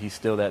said, he's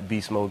still that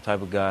beast mode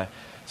type of guy,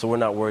 so we're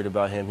not worried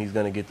about him. He's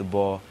going to get the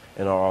ball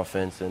in our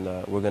offense, and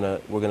we're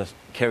going to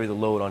carry the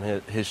load on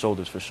his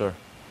shoulders for sure.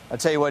 I'll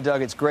tell you what,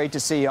 Doug, it's great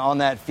to see you on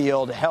that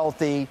field,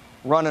 healthy,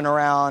 running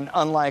around,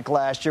 unlike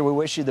last year. We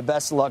wish you the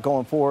best of luck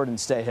going forward and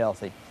stay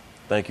healthy.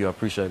 Thank you. I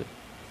appreciate it.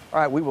 All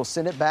right, we will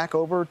send it back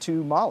over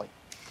to Molly.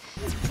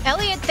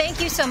 Elliot,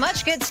 thank you so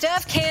much. Good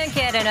stuff. Can't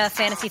get enough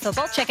fantasy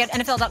football. Check out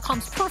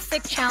NFL.com's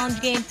perfect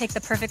challenge game. Pick the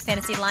perfect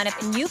fantasy lineup,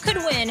 and you could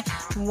win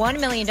 $1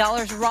 million.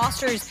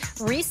 Rosters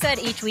reset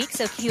each week,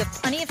 so you have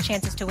plenty of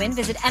chances to win.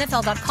 Visit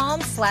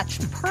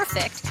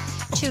NFL.com/perfect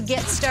to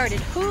get started.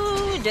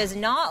 Who does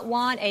not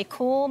want a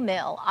cool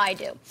mill? I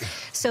do.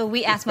 So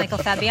we asked Michael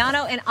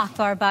Fabiano and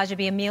Akbar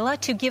Bajabiamila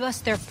to give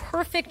us their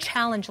perfect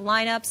challenge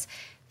lineups.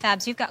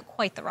 Fabs, you've got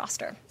quite the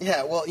roster.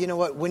 Yeah, well, you know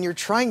what? When you're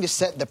trying to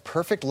set the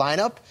perfect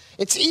lineup,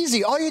 it's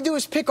easy. All you do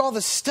is pick all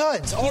the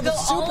studs, all the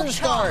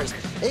superstars.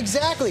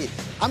 Exactly.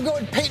 I'm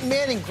going Peyton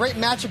Manning, great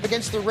matchup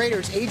against the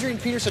Raiders. Adrian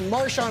Peterson,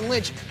 Marshawn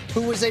Lynch,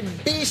 who was a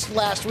beast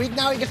last week.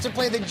 Now he gets to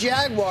play the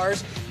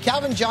Jaguars.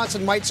 Calvin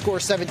Johnson might score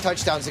 7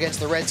 touchdowns against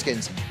the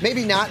Redskins.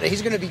 Maybe not.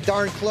 He's going to be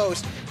darn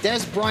close.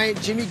 Des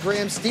Bryant, Jimmy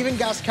Graham, Steven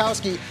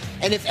Gostkowski.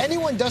 And if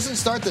anyone doesn't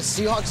start the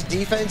Seahawks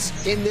defense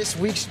in this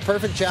week's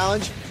perfect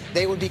challenge,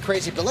 they would be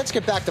crazy. But let's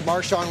get back to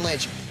Marshawn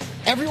Lynch.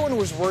 Everyone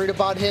was worried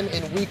about him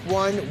in week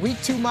 1. Week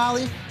 2,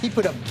 Molly, he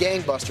put up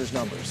gangbusters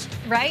numbers.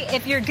 Right?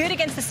 If you're good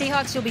against the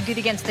Seahawks, you'll be good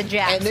against the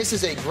Jags. And this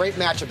is a great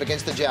matchup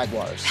against the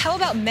Jaguars. How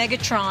about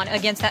Megatron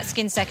against that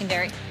Skins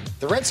secondary?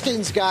 The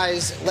Redskins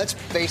guys, let's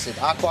face it,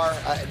 Akbar,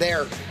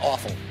 they're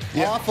awful.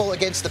 Yeah. Awful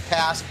against the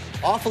pass,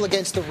 awful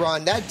against the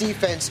run. That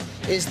defense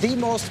is the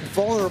most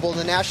vulnerable in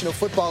the National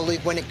Football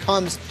League when it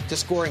comes to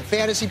scoring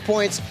fantasy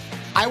points.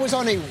 I was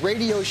on a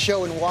radio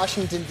show in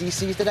Washington,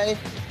 D.C. today.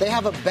 They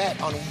have a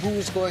bet on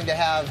who's going to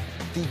have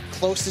the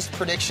closest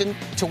prediction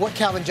to what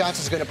Calvin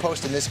Johnson is going to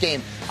post in this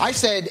game. I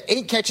said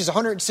 8 catches,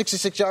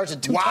 166 yards,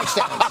 and 2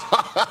 touchdowns.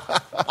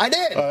 I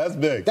did. Oh, that's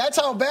big. That's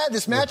how bad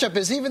this matchup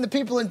is. Even the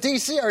people in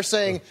D.C. are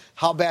saying,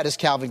 how bad is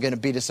Calvin going to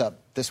beat us up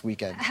this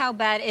weekend? How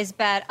bad is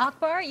bad?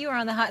 Akbar, you are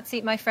on the hot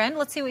seat, my friend.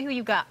 Let's see who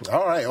you got.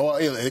 All right. Well,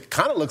 it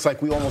kind of looks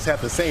like we almost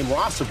have the same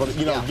roster. But,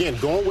 you know, again,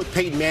 going with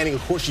Peyton Manning,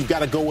 of course, you've got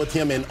to go with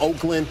him in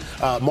Oakland.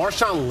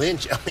 Marshawn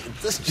Lynch, I mean,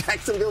 this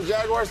Jacksonville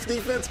Jaguars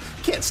defense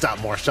can't stop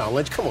Marshawn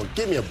Lynch. Come on,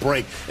 give me a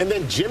break. And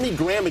then Jimmy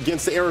Graham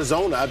against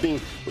Arizona. I mean,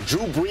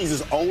 Drew Brees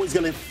is always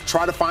going to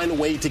try to find a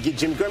way to get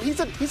Jimmy Graham.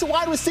 He's a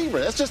wide receiver.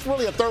 That's just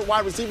really a third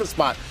wide receiver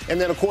spot. And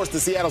then, of course,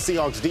 the Seattle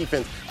Seahawks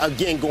defense,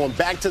 again, going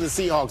back to the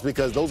Seahawks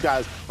because those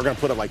guys are going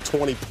to put up like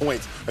 20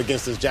 points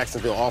against this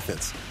Jacksonville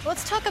offense.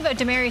 Let's talk about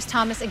Demaryius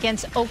Thomas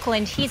against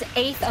Oakland. He's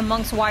 8th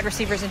amongst wide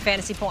receivers in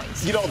fantasy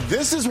points. You know,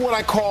 this is what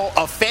I call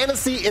a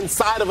fantasy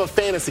inside of a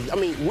fantasy. I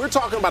mean, we're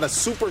talking about a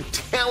super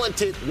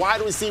talented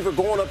wide receiver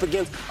going up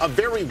against a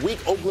very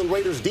weak Oakland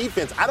Raiders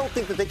defense. I don't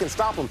think that they can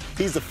stop him.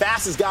 He's the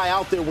fastest guy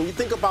out there. When you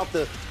think about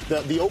the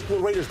the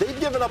Oakland Raiders, they've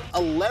given up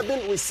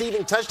 11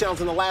 receiving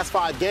touchdowns in the last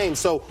 5 games.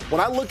 So when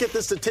I look at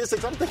the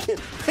statistics, I'm thinking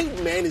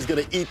Peyton Manning's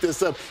going to eat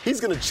this up. He's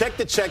going to check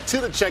the check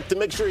to the check to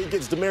make sure he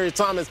gets Demaryius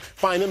Thomas,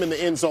 find him in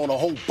the end zone a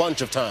whole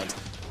bunch of times.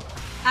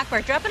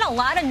 Akbar, dropping a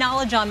lot of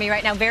knowledge on me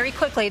right now very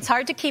quickly. It's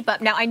hard to keep up.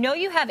 Now, I know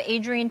you have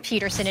Adrian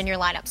Peterson in your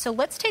lineup, so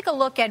let's take a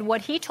look at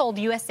what he told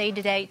USA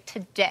Today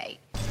today.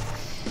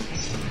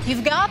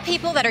 You've got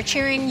people that are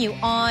cheering you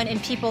on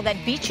and people that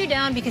beat you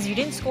down because you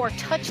didn't score a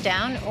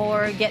touchdown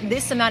or get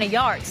this amount of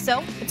yards.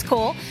 So it's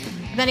cool.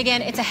 But then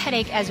again, it's a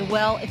headache as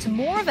well. It's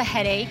more of a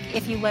headache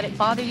if you let it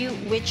bother you,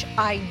 which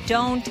I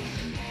don't.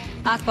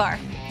 Akbar,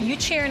 you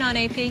cheering on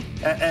AP?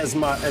 As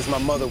my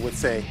mother would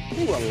say,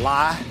 you a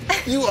lie.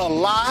 You a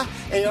lie.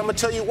 And I'm going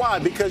to tell you why.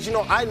 Because,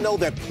 I know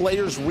that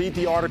players read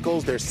the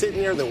articles. They're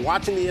sitting there. They're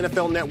watching the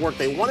NFL Network.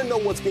 They want to know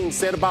what's being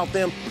said about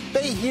them.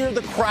 They hear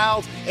the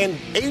crowds. And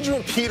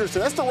Adrian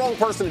Peterson, that's the wrong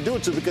person to do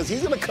it to because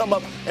he's going to come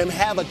up and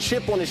have a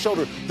chip on his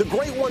shoulder. The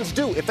great ones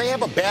do. If they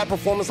have a bad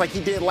performance like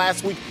he did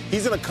last week,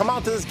 he's going to come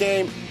out to this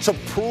game to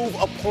prove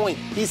a point.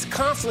 He's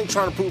constantly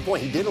trying to prove a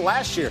point. He did it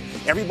last year.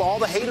 All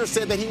the haters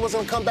said that he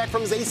wasn't going to come back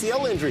from his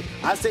ACL injury.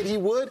 I said he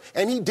would,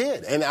 and he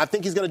did. And I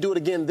think he's going to do it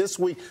again this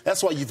week.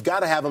 That's why you've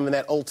got to have him in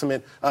that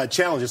ultimate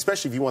challenge,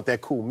 especially if you want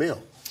that cool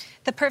meal.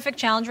 The perfect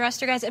challenge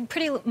roster, guys, it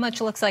pretty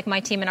much looks like my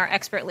team in our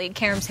expert league,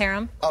 Karam's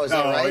Harem. Oh, is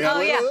that right? Yeah.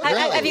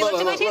 Really? Have you looked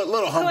at my team?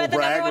 Little humble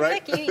brag,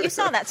 right? Pick? You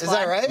saw that squad. Is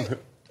that right?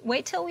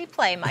 Wait till we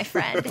play, my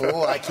friend.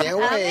 Oh, I can't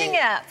wait. Coming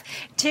up,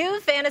 2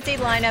 fantasy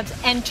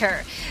lineups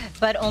enter,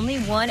 but only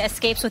one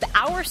escapes with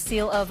our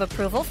seal of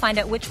approval. Find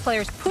out which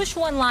players push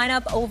one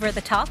lineup over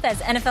the top as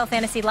NFL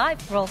Fantasy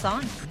Live rolls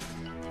on.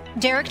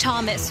 Derek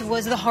Thomas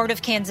was the heart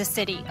of Kansas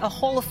City, a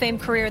Hall of Fame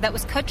career that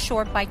was cut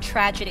short by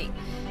tragedy.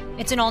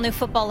 It's an all-new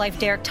Football Life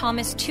Derek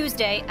Thomas,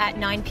 Tuesday at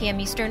 9 p.m.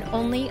 Eastern,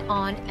 only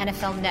on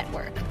NFL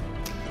Network.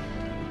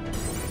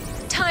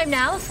 Time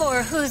now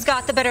for Who's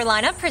Got the Better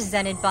Lineup,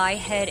 presented by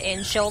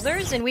Head &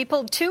 Shoulders. And we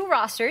pulled 2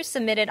 rosters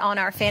submitted on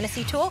our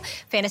fantasy tool,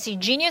 Fantasy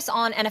Genius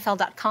on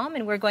NFL.com.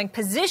 And we're going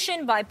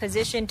position by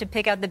position to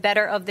pick out the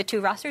better of the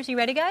 2 rosters. You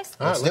ready, guys?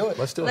 All right,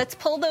 let's do it. Let's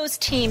pull those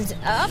teams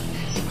up,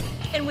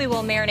 and we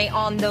will marinate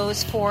on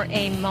those for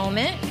a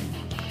moment.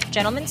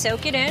 Gentlemen,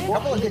 soak it in. A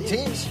couple of good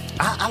teams.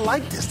 I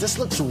like this. This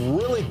looks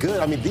really good.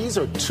 I mean, these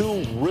are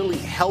 2 really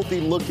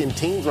healthy-looking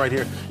teams right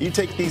here. You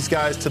take these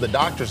guys to the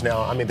doctors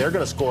now. I mean, they're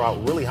going to score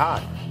out really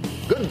high.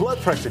 Good blood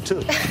pressure, too.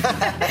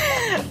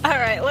 All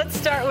right, let's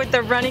start with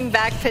the running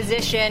back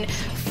position.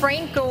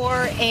 Frank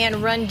Gore and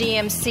Run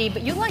DMC,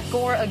 but you like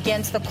Gore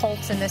against the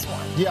Colts in this one.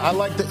 Yeah, I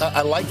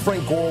like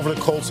Frank Gore over the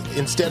Colts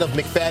instead of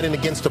McFadden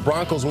against the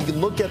Broncos. When you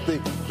look at the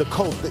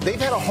Colts, they've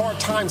had a hard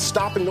time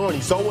stopping the run.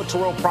 You saw what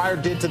Terrell Pryor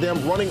did to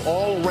them, running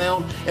all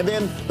around. And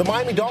then the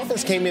Miami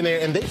Dolphins came in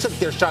there and they took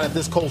their shot at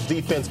this Colts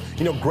defense.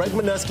 Greg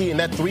Minuski and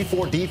that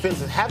 3-4 defense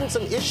is having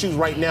some issues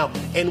right now.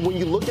 And when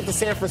you look at the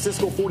San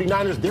Francisco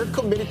 49ers, they're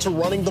committed to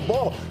running the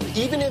ball.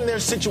 Even in their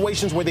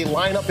situations where they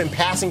line up in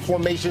passing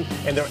formation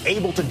and they're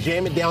able to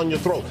jam it down your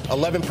throat.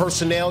 11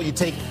 personnel, you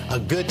take a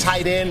good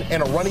tight end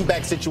and a running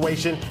back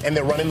situation, and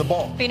they're running the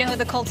ball. But you know who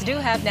the Colts do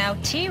have now?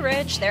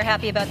 T-Rich. They're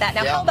happy about that.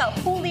 Now, How about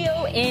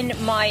Julio in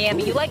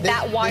Miami? You like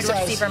that wide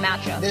receiver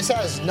matchup? This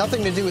has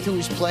nothing to do with who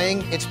he's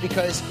playing. It's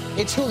because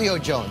it's Julio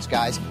Jones,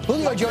 guys.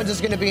 Julio Jones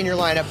is going to be in your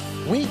lineup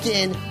week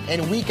in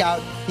and week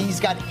out. He's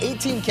got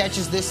 18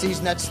 catches this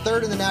season. That's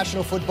 3rd in the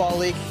National Football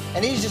League,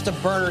 and he's just a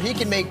burner. He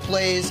can make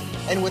plays,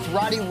 and with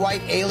Roddy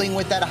White ailing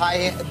with that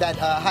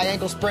high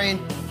ankle sprain,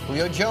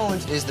 Julio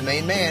Jones is the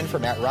main man for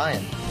Matt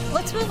Ryan.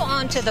 Let's move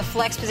on to the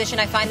flex position.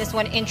 I find this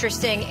one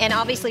interesting. And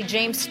obviously,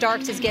 James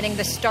Starks is getting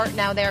the start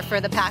now there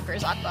for the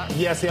Packers, Akbar.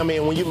 Yes, I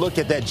mean, when you look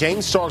at that,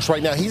 James Starks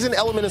right now, he's an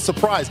element of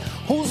surprise.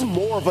 Who's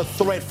more of a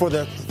threat for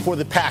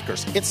the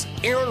Packers? It's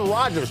Aaron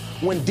Rodgers.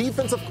 When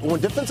defensive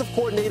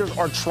coordinators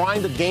are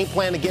trying to game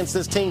plan against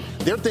this team,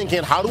 they're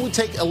thinking, how do we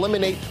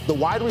eliminate the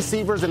wide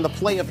receivers and the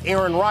play of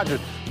Aaron Rodgers?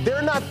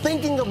 They're not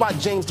thinking about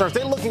James Starks.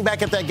 They're looking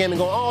back at that game and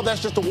going, oh,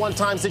 that's just a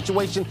one-time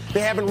situation.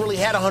 They haven't really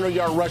had a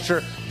 100-yard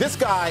rusher. This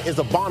guy is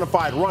a bona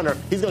fide runner.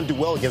 He's going to do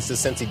well against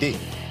this Cincy D.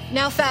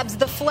 Now, Fabs,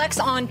 the flex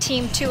on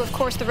Team 2, of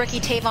course, the rookie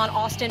Tavon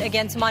Austin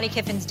against Monty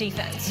Kiffin's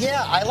defense.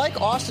 Yeah, I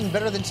like Austin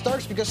better than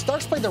Starks because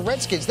Starks played the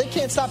Redskins. They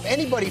can't stop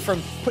anybody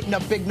from putting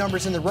up big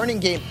numbers in the running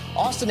game.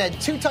 Austin had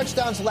 2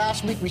 touchdowns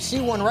last week. We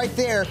see one right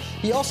there.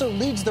 He also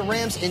leads the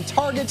Rams in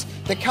targets.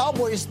 The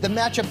Cowboys, the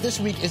matchup this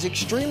week is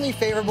extremely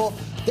favorable.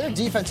 Their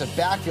defensive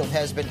backfield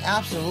has been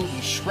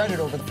absolutely shredded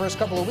over the first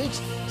couple of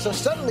weeks. So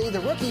suddenly, the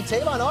rookie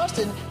Tavon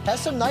Austin has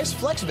some nice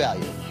flex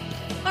value.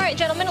 All right,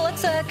 gentlemen,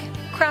 let's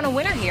crown a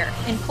winner here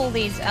and pull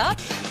these up.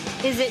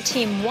 Is it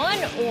Team 1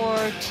 or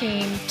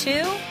Team 2?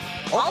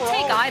 I'll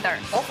take either.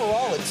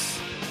 Overall,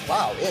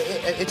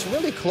 it's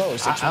really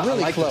close. It's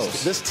really like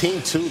close. This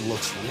Team 2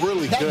 looks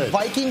really good. That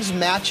Vikings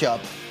matchup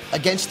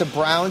against the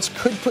Browns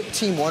could put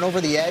Team 1 over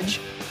the edge.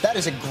 That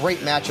is a great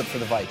matchup for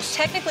the Vikes.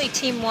 Technically,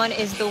 Team 1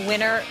 is the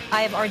winner.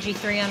 I have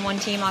RG3 on one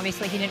team.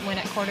 Obviously, he didn't win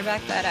at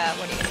quarterback, but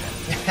what are you going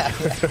to do?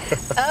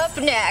 Up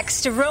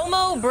next,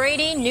 Romo,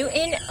 Brady,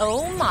 Newton,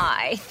 oh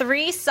my.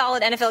 3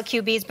 solid NFL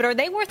QBs, but are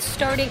they worth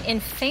starting in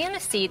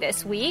fantasy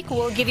this week?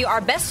 We'll give you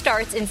our best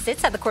starts and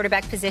sits at the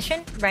quarterback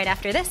position right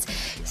after this.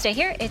 Stay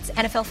here. It's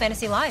NFL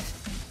Fantasy Live.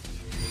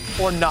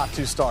 Or not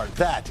to start?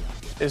 That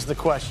is the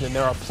question. And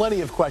there are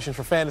plenty of questions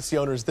for fantasy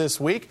owners this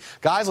week.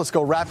 Guys, let's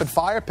go rapid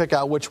fire, pick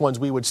out which ones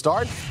we would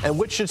start and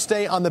which should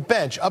stay on the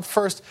bench. Up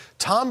first,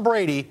 Tom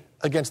Brady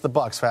against the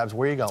Bucs. Fabs,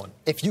 where are you going?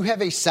 If you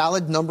have a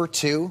solid number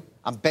 2,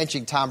 I'm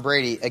benching Tom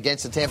Brady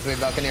against the Tampa Bay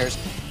Buccaneers.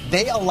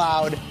 They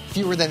allowed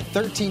fewer than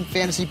 13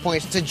 fantasy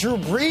points to Drew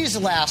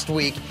Brees last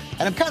week.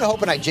 And I'm kind of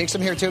hoping I jinx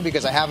him here, too,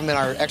 because I have him in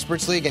our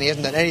experts league, and he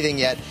hasn't done anything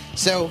yet.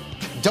 So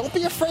don't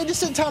be afraid to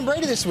sit Tom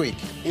Brady this week.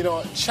 You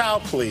know,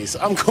 child, please.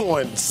 I'm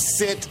going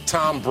sit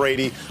Tom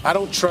Brady. I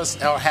don't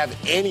trust or have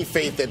any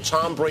faith that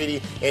Tom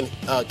Brady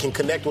can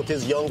connect with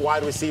his young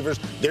wide receivers.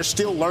 They're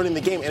still learning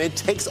the game, and it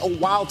takes a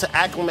while to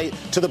acclimate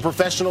to the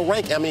professional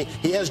rank. I mean,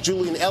 he has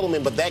Julian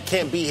Edelman, but that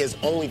can't be his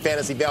only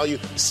fantasy value.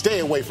 Stay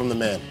away from the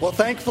man. Well,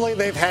 thankfully,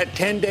 they've had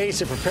 10 days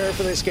to prepare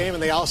for this game,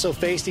 and they also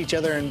faced each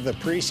other in the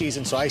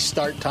preseason, so I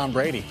start Tom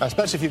Brady.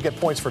 Especially if you get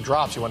points for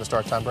drops, you want to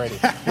start Tom Brady.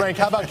 Rank,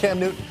 how about Cam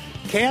Newton?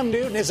 Cam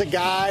Newton is a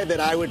guy that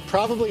I would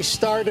probably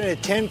start in a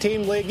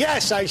 10-team league.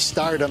 Yes, I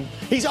start him.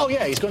 He's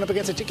going up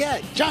against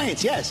the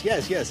Giants. Yes.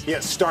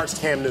 Yes, starts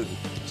Cam Newton.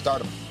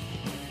 Start him.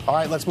 All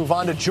right, let's move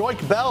on to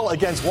Joique Bell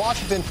against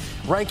Washington.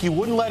 Rank, you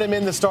wouldn't let him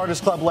in the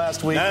starters club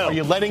last week. No. Are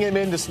you letting him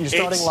in your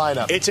starting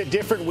lineup? It's a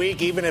different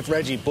week. Even if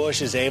Reggie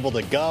Bush is able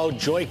to go,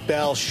 Joique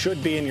Bell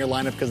should be in your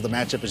lineup because the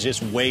matchup is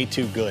just way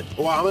too good.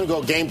 Well, I'm going to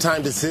go game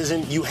time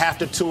decision. You have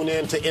to tune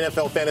in to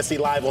NFL Fantasy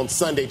Live on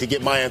Sunday to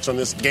get my answer on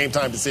this game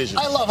time decision.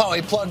 I love how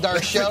he plugged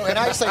our show, and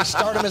I say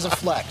start him as a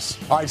flex.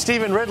 All right,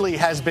 Stephen Ridley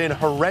has been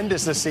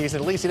horrendous this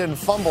season. At least he didn't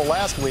fumble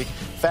last week.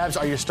 Fabs,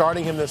 are you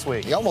starting him this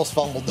week? He almost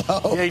fumbled,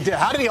 though. Yeah, he did.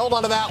 How did he hold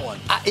on to that one?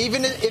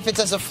 Even if it's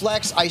as a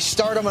flex, I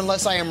start him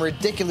unless I am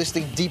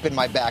ridiculously deep in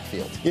my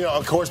backfield. You know,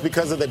 of course,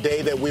 because of the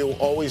day that we will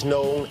always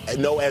know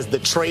as the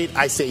trade,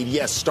 I say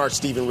yes, start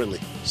Stephen Ridley.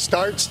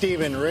 Start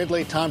Stephen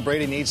Ridley. Tom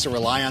Brady needs to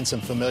rely on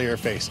some familiar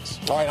faces.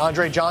 All right,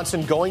 Andre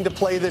Johnson going to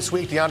play this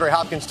week. DeAndre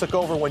Hopkins took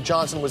over when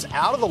Johnson was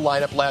out of the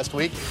lineup last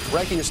week.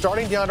 Ranky, you're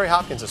starting DeAndre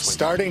Hopkins this week.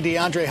 Starting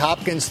DeAndre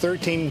Hopkins,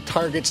 13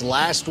 targets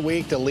last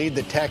week to lead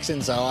the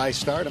Texans. I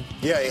start him.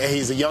 Yeah,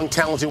 he's a young,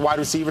 talented wide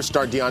receiver.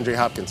 Start DeAndre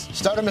Hopkins.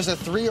 Start him as a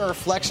 3 or a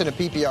flex in a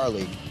PPR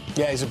league.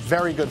 Yeah, he's a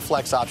very good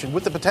flex option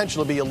with the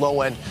potential to be a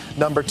low-end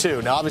number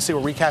 2. Now, obviously,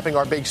 we're recapping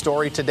our big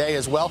story today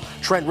as well.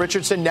 Trent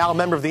Richardson, now a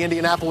member of the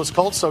Indianapolis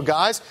Colts. So,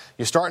 guys,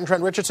 you're starting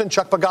Trent Richardson.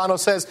 Chuck Pagano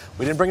says,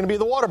 we didn't bring him to be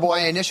the water boy.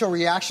 My initial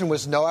reaction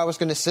was no, I was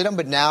going to sit him,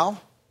 but now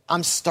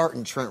I'm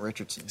starting Trent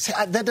Richardson. See,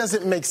 that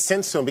doesn't make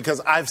sense to him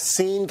because I've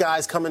seen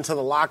guys come into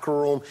the locker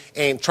room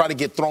and try to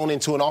get thrown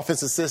into an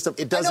offensive system.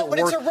 It doesn't work.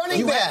 It's a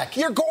running back.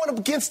 You're going up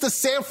against the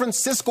San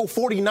Francisco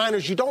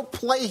 49ers. You don't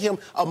play him.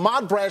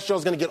 Ahmad Bradshaw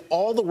is going to get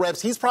all the reps.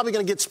 He's probably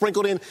going to get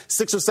sprinkled in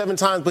 6 or 7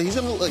 times, but he's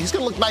going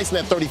to look nice in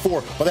that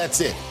 34, but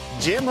that's it.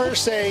 Jim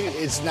Irsay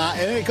is not,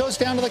 and it goes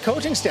down to the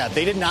coaching staff.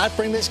 They did not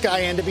bring this guy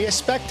in to be a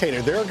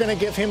spectator. They're going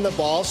to give him the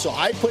ball, so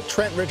I put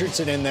Trent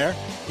Richardson in there.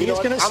 I'm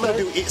going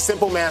to do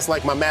simple math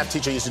like my math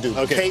teacher used to do.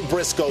 Okay. Kay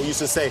Briscoe used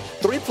to say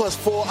 3 +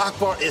 4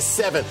 Akbar is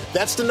 7.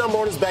 That's the number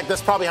on his back.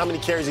 That's probably how many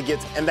carries he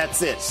gets, and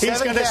that's it.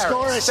 He's going to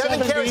score a 7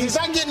 carries. He's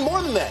not getting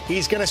more than that.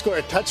 He's going to score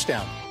a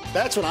touchdown.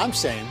 That's what I'm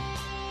saying.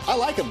 I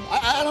like him.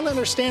 I don't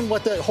understand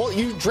what the whole.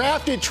 You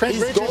drafted Trent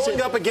Richardson. He's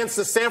going up against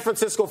the San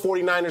Francisco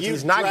 49ers.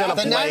 He's not going to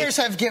play. The Niners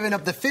have given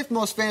up the 5th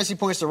most fantasy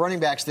points to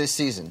running backs this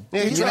season.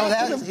 Yeah, Do you know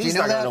that? He's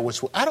not going to know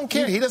which way. I don't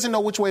care. He doesn't know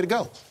which way to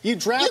go. You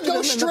drafted him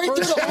go straight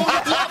to the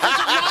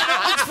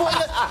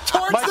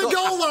towards the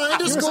goal line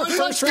to score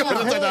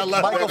touchdown.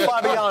 Michael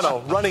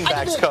Fabiano, running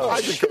backs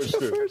coach.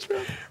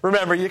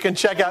 Remember, you can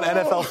check out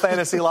NFL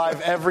Fantasy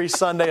Live every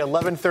Sunday,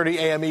 11:30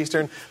 a.m.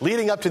 Eastern,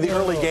 leading up to the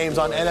early games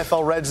on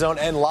NFL Red Zone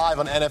and live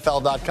on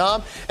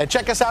NFL.com. And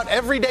check us out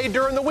every day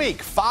during the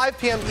week, 5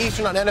 p.m.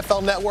 Eastern on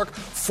NFL Network,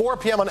 4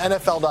 p.m. on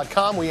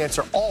NFL.com. We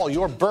answer all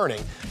your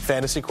burning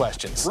fantasy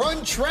questions.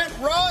 Run, Trent,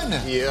 run!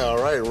 Yeah,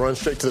 all right. Run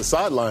straight to the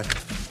sideline.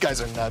 These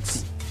guys are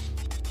nuts.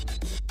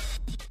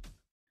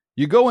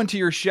 You go into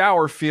your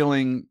shower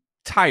feeling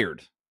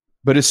tired,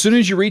 but as soon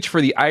as you reach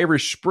for the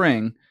Irish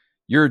Spring,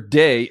 your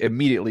day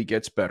immediately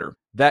gets better.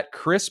 That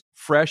crisp,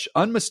 fresh,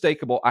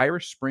 unmistakable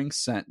Irish Spring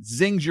scent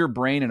zings your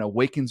brain and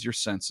awakens your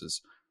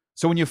senses.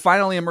 So when you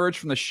finally emerge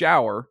from the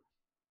shower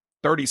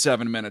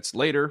 37 minutes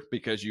later,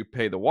 because you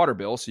pay the water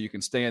bill so you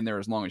can stay in there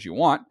as long as you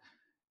want,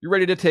 you're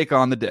ready to take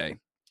on the day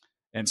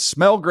and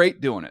smell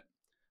great doing it.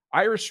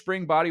 Irish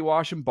Spring Body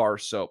Wash and Bar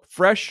Soap.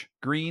 Fresh,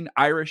 green,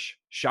 Irish.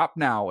 Shop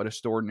now at a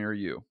store near you.